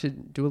you down to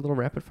do a little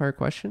rapid fire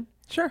question?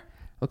 Sure.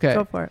 Okay.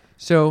 Go for it.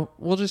 So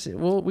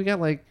we got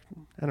like,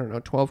 I don't know,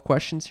 12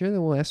 questions here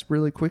that we'll ask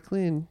really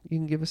quickly and you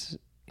can give us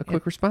a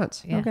quick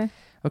response. Yeah. Okay.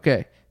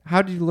 Okay.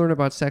 How did you learn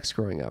about sex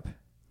growing up?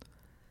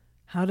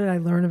 How did I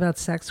learn about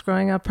sex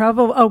growing up?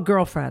 Probably,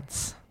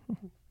 girlfriends.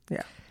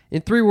 Yeah.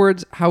 In 3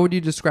 words, how would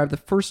you describe the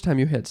first time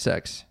you had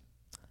sex?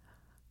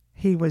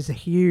 He was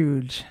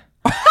huge.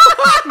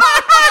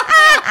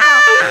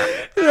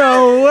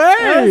 No way.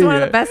 That was one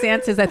of the best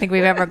answers I think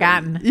we've ever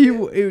gotten.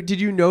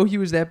 Did you know he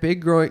was that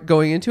big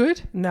going into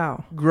it?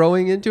 No.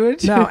 Growing into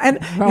it? No. And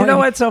you Growing. know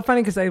what's so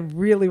funny? Because I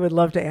really would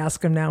love to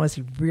ask him now, is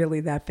he really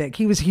that big?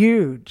 He was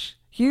huge.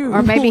 Huge.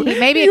 Or maybe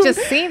it just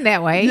seemed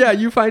that way. Yeah,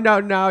 you find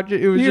out now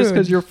it was just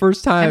because your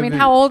first time. I mean,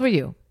 how old were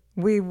you?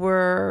 We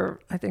were,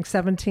 I think,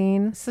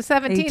 17. So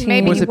 17, 18.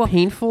 maybe. was it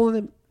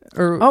painful?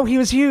 Or Oh, he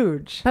was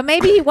huge. But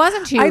maybe he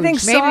wasn't huge. I think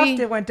maybe, soft,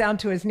 it went down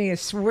to his knee. I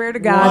swear to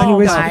God, Oh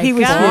my he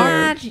was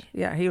God. huge.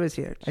 Yeah, he was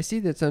huge. I see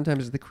that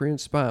sometimes at the Korean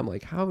spa. I'm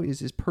like, how is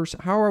this person?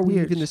 How are we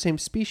even the same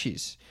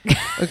species?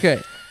 Okay.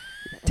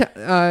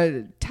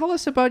 Tell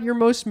us about your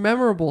most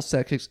memorable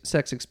sex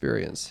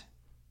experience.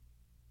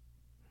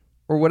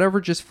 Or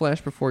whatever just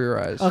flashed before your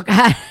eyes. Oh,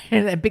 God.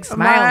 A big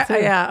smile, too.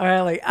 Yeah,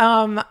 really.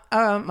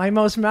 My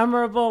most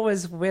memorable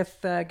was with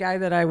a guy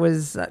that I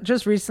was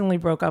just recently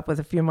broke up with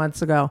a few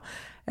months ago,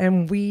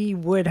 and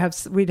we'd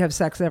have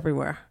sex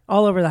everywhere,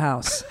 all over the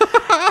house.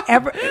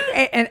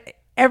 And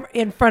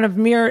in front of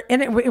mirror,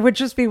 and it would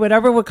just be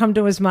whatever would come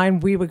to his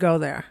mind. We would go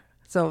there.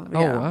 So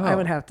yeah, wow. I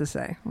would have to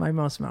say my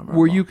most memorable.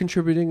 Were you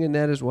contributing in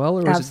that as well?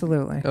 Or was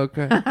Absolutely. It,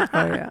 okay. Oh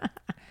yeah.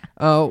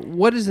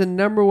 What is the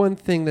number one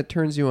thing that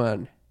turns you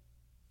on?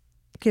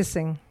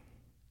 Kissing.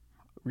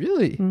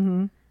 Really?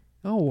 Mm-hmm.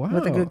 Oh, wow.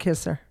 With a good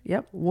kisser.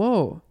 Yep.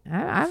 Whoa.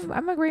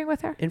 I'm agreeing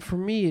with her. And for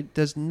me, it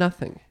does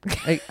nothing.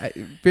 I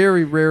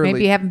very rarely.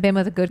 Maybe you haven't been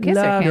with a good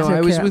kisser. Love Can't No, you?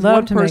 I was Okay. with Love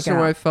one to make person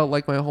where out. I felt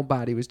like my whole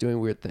body was doing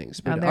weird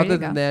things. But there you other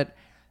go. than that,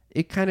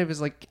 it kind of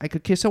is like I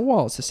could kiss a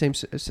wall. It's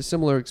it's a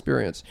similar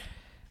experience.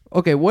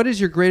 Okay, what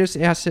is your greatest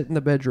asset in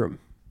the bedroom?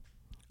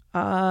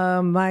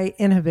 My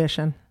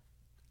inhibition.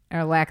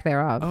 Or lack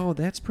thereof. Oh,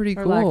 that's pretty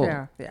Or cool. lack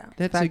thereof. Yeah.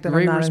 That's The a fact that I'm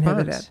great not response.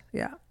 inhibited.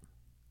 Yeah.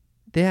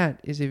 That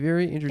is a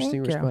very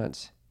interesting Thank you.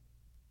 response.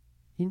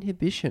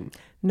 Inhibition.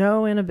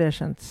 No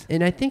inhibitions.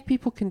 And I think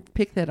people can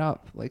pick that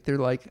up. Like they're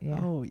like, Yeah.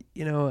 oh,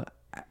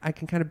 I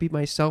can kind of be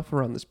myself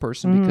around this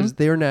person because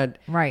they're not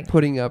Right.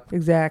 putting up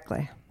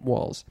Exactly.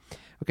 walls.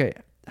 Okay,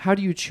 how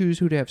do you choose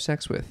who to have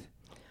sex with?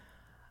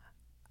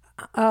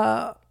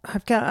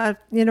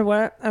 You know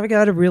what? I've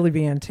got to really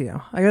be into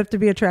you. I have to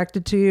be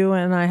attracted to you,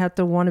 and I have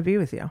to want to be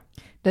with you.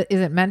 Is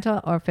it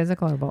mental or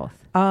physical or both?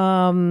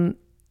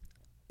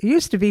 It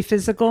used to be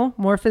physical,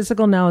 more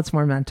physical. Now it's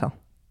more mental,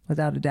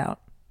 without a doubt.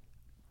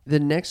 The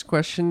next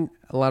question,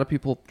 a lot of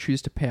people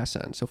choose to pass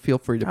on, so feel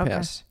free to Okay.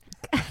 pass.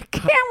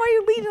 Cam, why are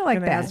you leading like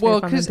Gonna that? ask me Well,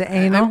 if I'm because into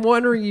anal? I'm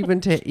wondering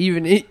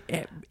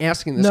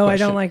asking this No,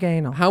 question. I don't like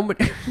anal. How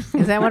many?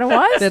 Is that what it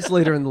was? That's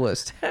later in the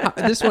list.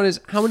 This one is,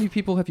 how many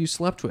people have you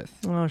slept with?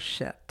 Oh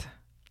shit!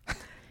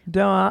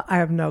 I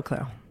have no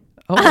clue.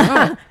 Oh,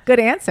 wow. Good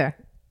answer.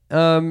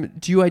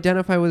 Do you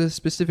identify with a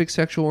specific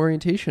sexual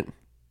orientation?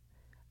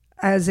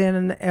 As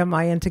in, am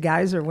I into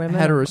guys or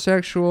women?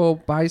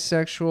 Heterosexual,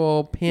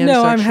 bisexual, pansexual?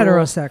 No, I'm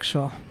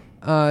heterosexual.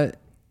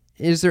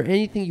 Is there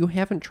anything you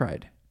haven't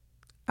tried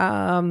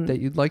that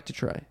you'd like to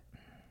try?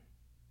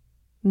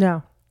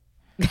 No,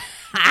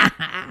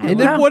 And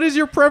then what is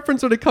your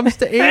preference when it comes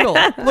to anal?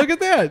 Look at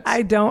that.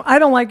 I don't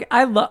like.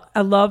 I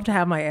love to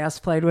have my ass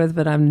played with,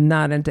 but I'm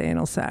not into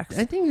anal sex.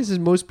 I think this is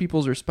most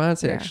people's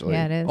response, actually.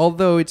 Yeah, it is.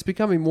 Although it's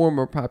becoming more and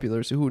more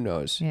popular, so who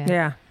knows? Yeah.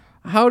 Yeah.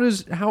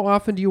 How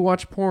often do you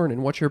watch porn,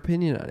 and what's your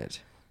opinion on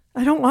it?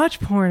 I don't watch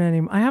porn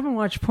anymore. I haven't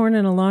watched porn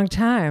in a long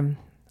time.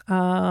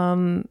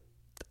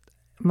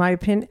 My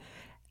opinion,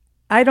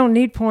 I don't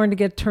need porn to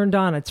get turned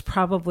on. It's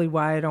probably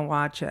why I don't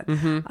watch it.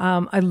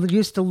 I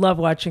used to love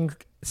watching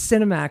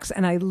Cinemax,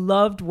 and I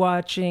loved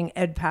watching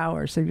Ed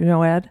Powers. So you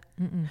know Ed?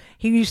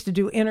 He used to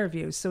do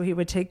interviews. So he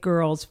would take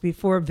girls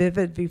before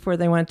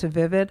they went to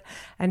Vivid,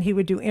 and he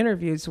would do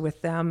interviews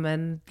with them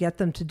and get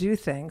them to do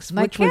things.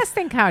 Like which was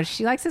casting couch.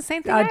 She likes the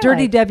same thing. I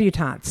Dirty like.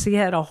 Debutantes. He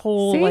had a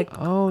whole See?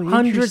 hundreds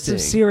of Interesting.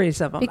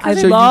 series of them. Because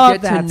I So love you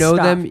get that to know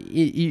stuff. them.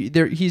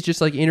 He's just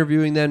like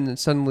interviewing them, and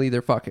suddenly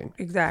they're fucking.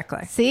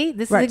 Exactly. See,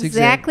 this Right. is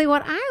exactly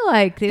what I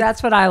like.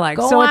 That's what I like.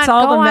 Go So on, it's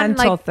all go the on,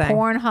 mental like thing.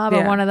 Pornhub or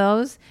Yeah. one of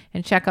those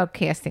and check out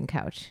Casting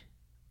Couch.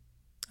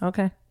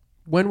 Okay.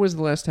 When was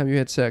the last time you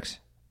had sex?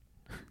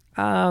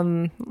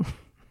 Last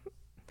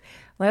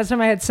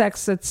time I had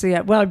sex, let's see.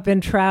 Well, I've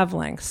been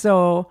traveling.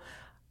 So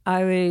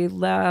I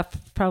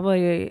left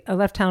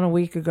town a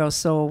week ago.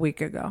 So a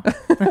week ago.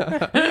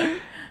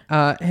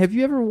 Have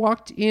you ever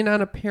walked in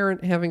on a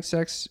parent having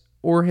sex,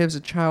 or has a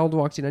child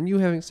walked in on you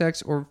having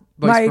sex, or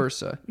vice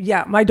versa?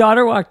 Yeah. My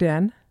daughter walked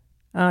in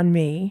on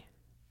me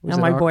Was and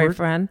it my awkward?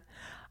 boyfriend.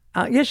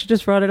 Yeah, she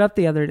just brought it up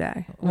the other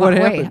day. What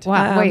Wait,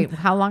 happened? wait,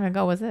 how long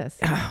ago was this?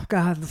 Oh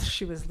God,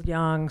 she was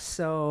young,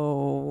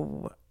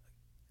 so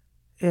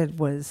it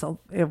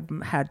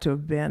had to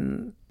have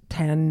been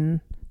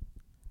 10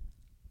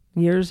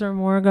 years or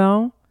more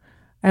ago,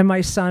 and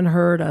my son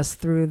heard us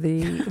through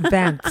the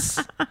vents.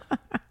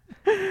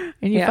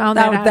 And you Yeah, found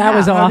that- that out that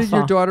was how? How did your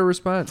awful. daughter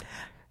respond?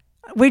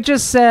 We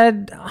just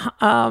said,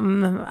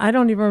 I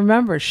don't even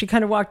remember. She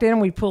kind of walked in,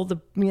 and we pulled the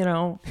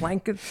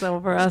blankets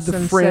over us The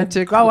and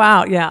frantic- said, "Go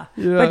out." Yeah.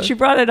 Yeah. But she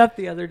brought it up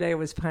the other day. It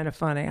was kind of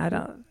funny.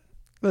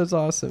 That's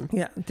awesome.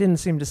 It didn't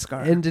seem to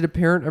scar. And did a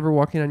parent ever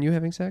walk in on you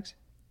having sex,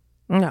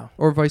 No.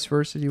 or vice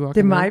versa? Did you walk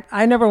in?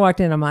 I never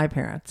walked in on my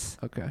parents.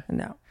 Okay.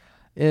 No.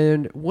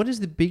 And what is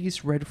the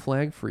biggest red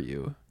flag for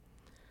you?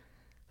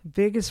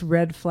 Biggest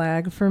red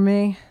flag for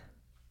me?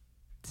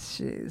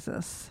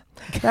 Jesus.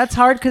 That's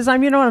hard because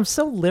I'm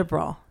so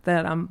liberal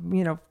that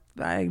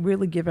I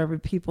really give every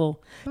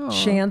people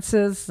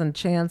chances and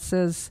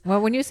chances.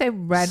 Well, when you say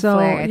red So,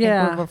 flag, I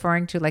yeah. think we're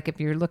referring to like if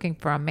you're looking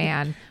for a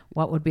man,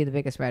 what would be the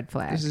biggest red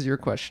flag? This is your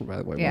question, by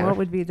the way. Yeah. What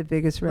would be the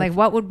biggest red Like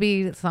what would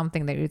be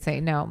something that you'd say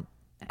no?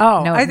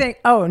 Oh, No. I think,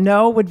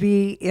 no would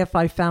be if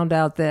I found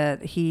out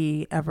that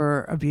he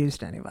ever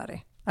abused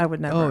anybody. I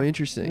would never. Oh,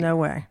 interesting. No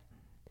way.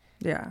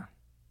 Yeah.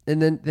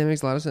 And then that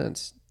makes a lot of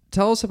sense.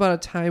 Tell us about a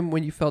time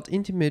when you felt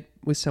intimate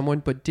with someone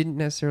but didn't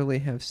necessarily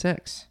have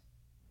sex.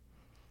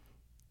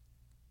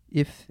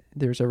 If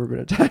there's ever been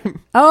a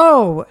time.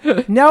 Oh,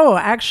 no,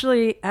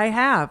 actually I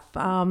have.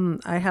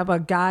 I have a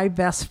guy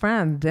best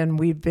friend and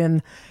we've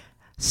been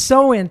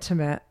so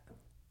intimate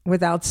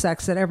without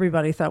sex that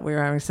everybody thought we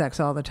were having sex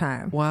all the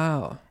time.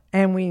 Wow.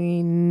 And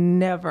we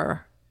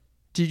never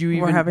Did you were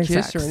even having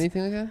kiss sex. or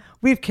anything like that?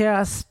 We've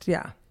kissed,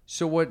 yeah.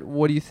 So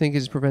what do you think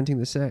is preventing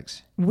the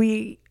sex?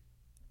 We,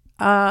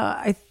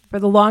 for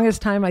the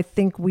longest time, I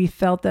think we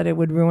felt that it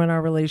would ruin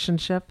our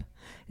relationship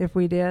if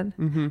we did.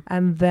 Mm-hmm.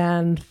 And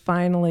then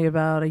finally,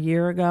 about a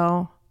year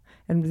ago,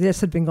 and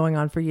this had been going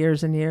on for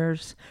years and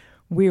years,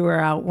 we were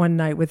out one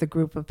night with a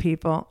group of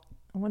people.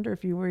 I wonder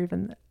if you were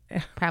even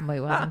there. Probably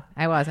wasn't.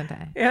 I wasn't.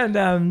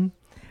 And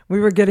we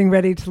were getting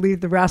ready to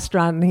leave the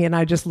restaurant, and he and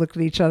I just looked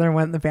at each other and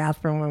went in the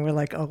bathroom, and we're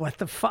like, oh, what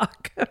the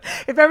fuck?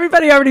 If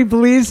everybody already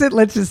believes it,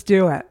 let's just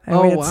do it. And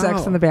Oh, we had wow.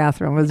 sex in the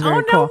bathroom. It was very Oh,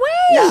 no cool. way.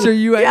 Yeah. So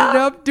you ended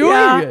up doing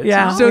it.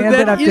 Yeah, So we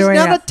ended up that is doing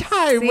not it. a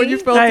time when you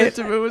See? felt Right.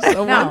 intimate with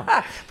someone.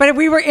 No. But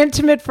we were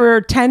intimate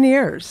for 10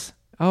 years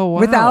Oh, wow.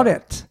 without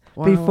it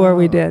before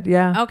we Wow. did.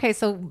 Yeah. Okay,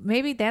 so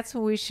maybe that's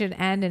where we should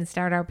end and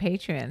start our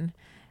Patreon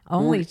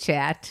only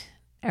chat,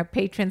 our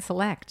Patreon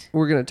select.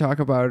 We're going to talk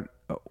about,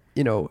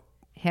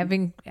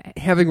 Having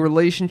having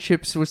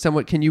relationships with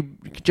someone. Can you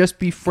just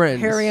be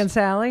friends? Harry and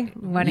Sally.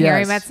 when Yes.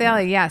 Harry met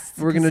Sally, yes.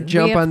 We're gonna 'Cause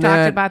jump we have on talked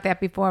that. about that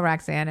before,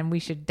 Roxanne, and we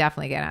should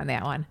definitely get on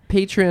that one.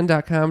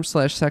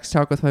 Patreon.com/sex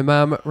talk with my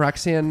mom.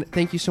 Roxanne,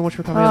 thank you so much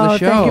for coming on the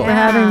show. Thank you for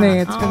having me.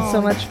 Yeah. It's been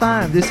so much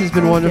fun. This has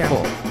been Thank you.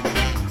 wonderful.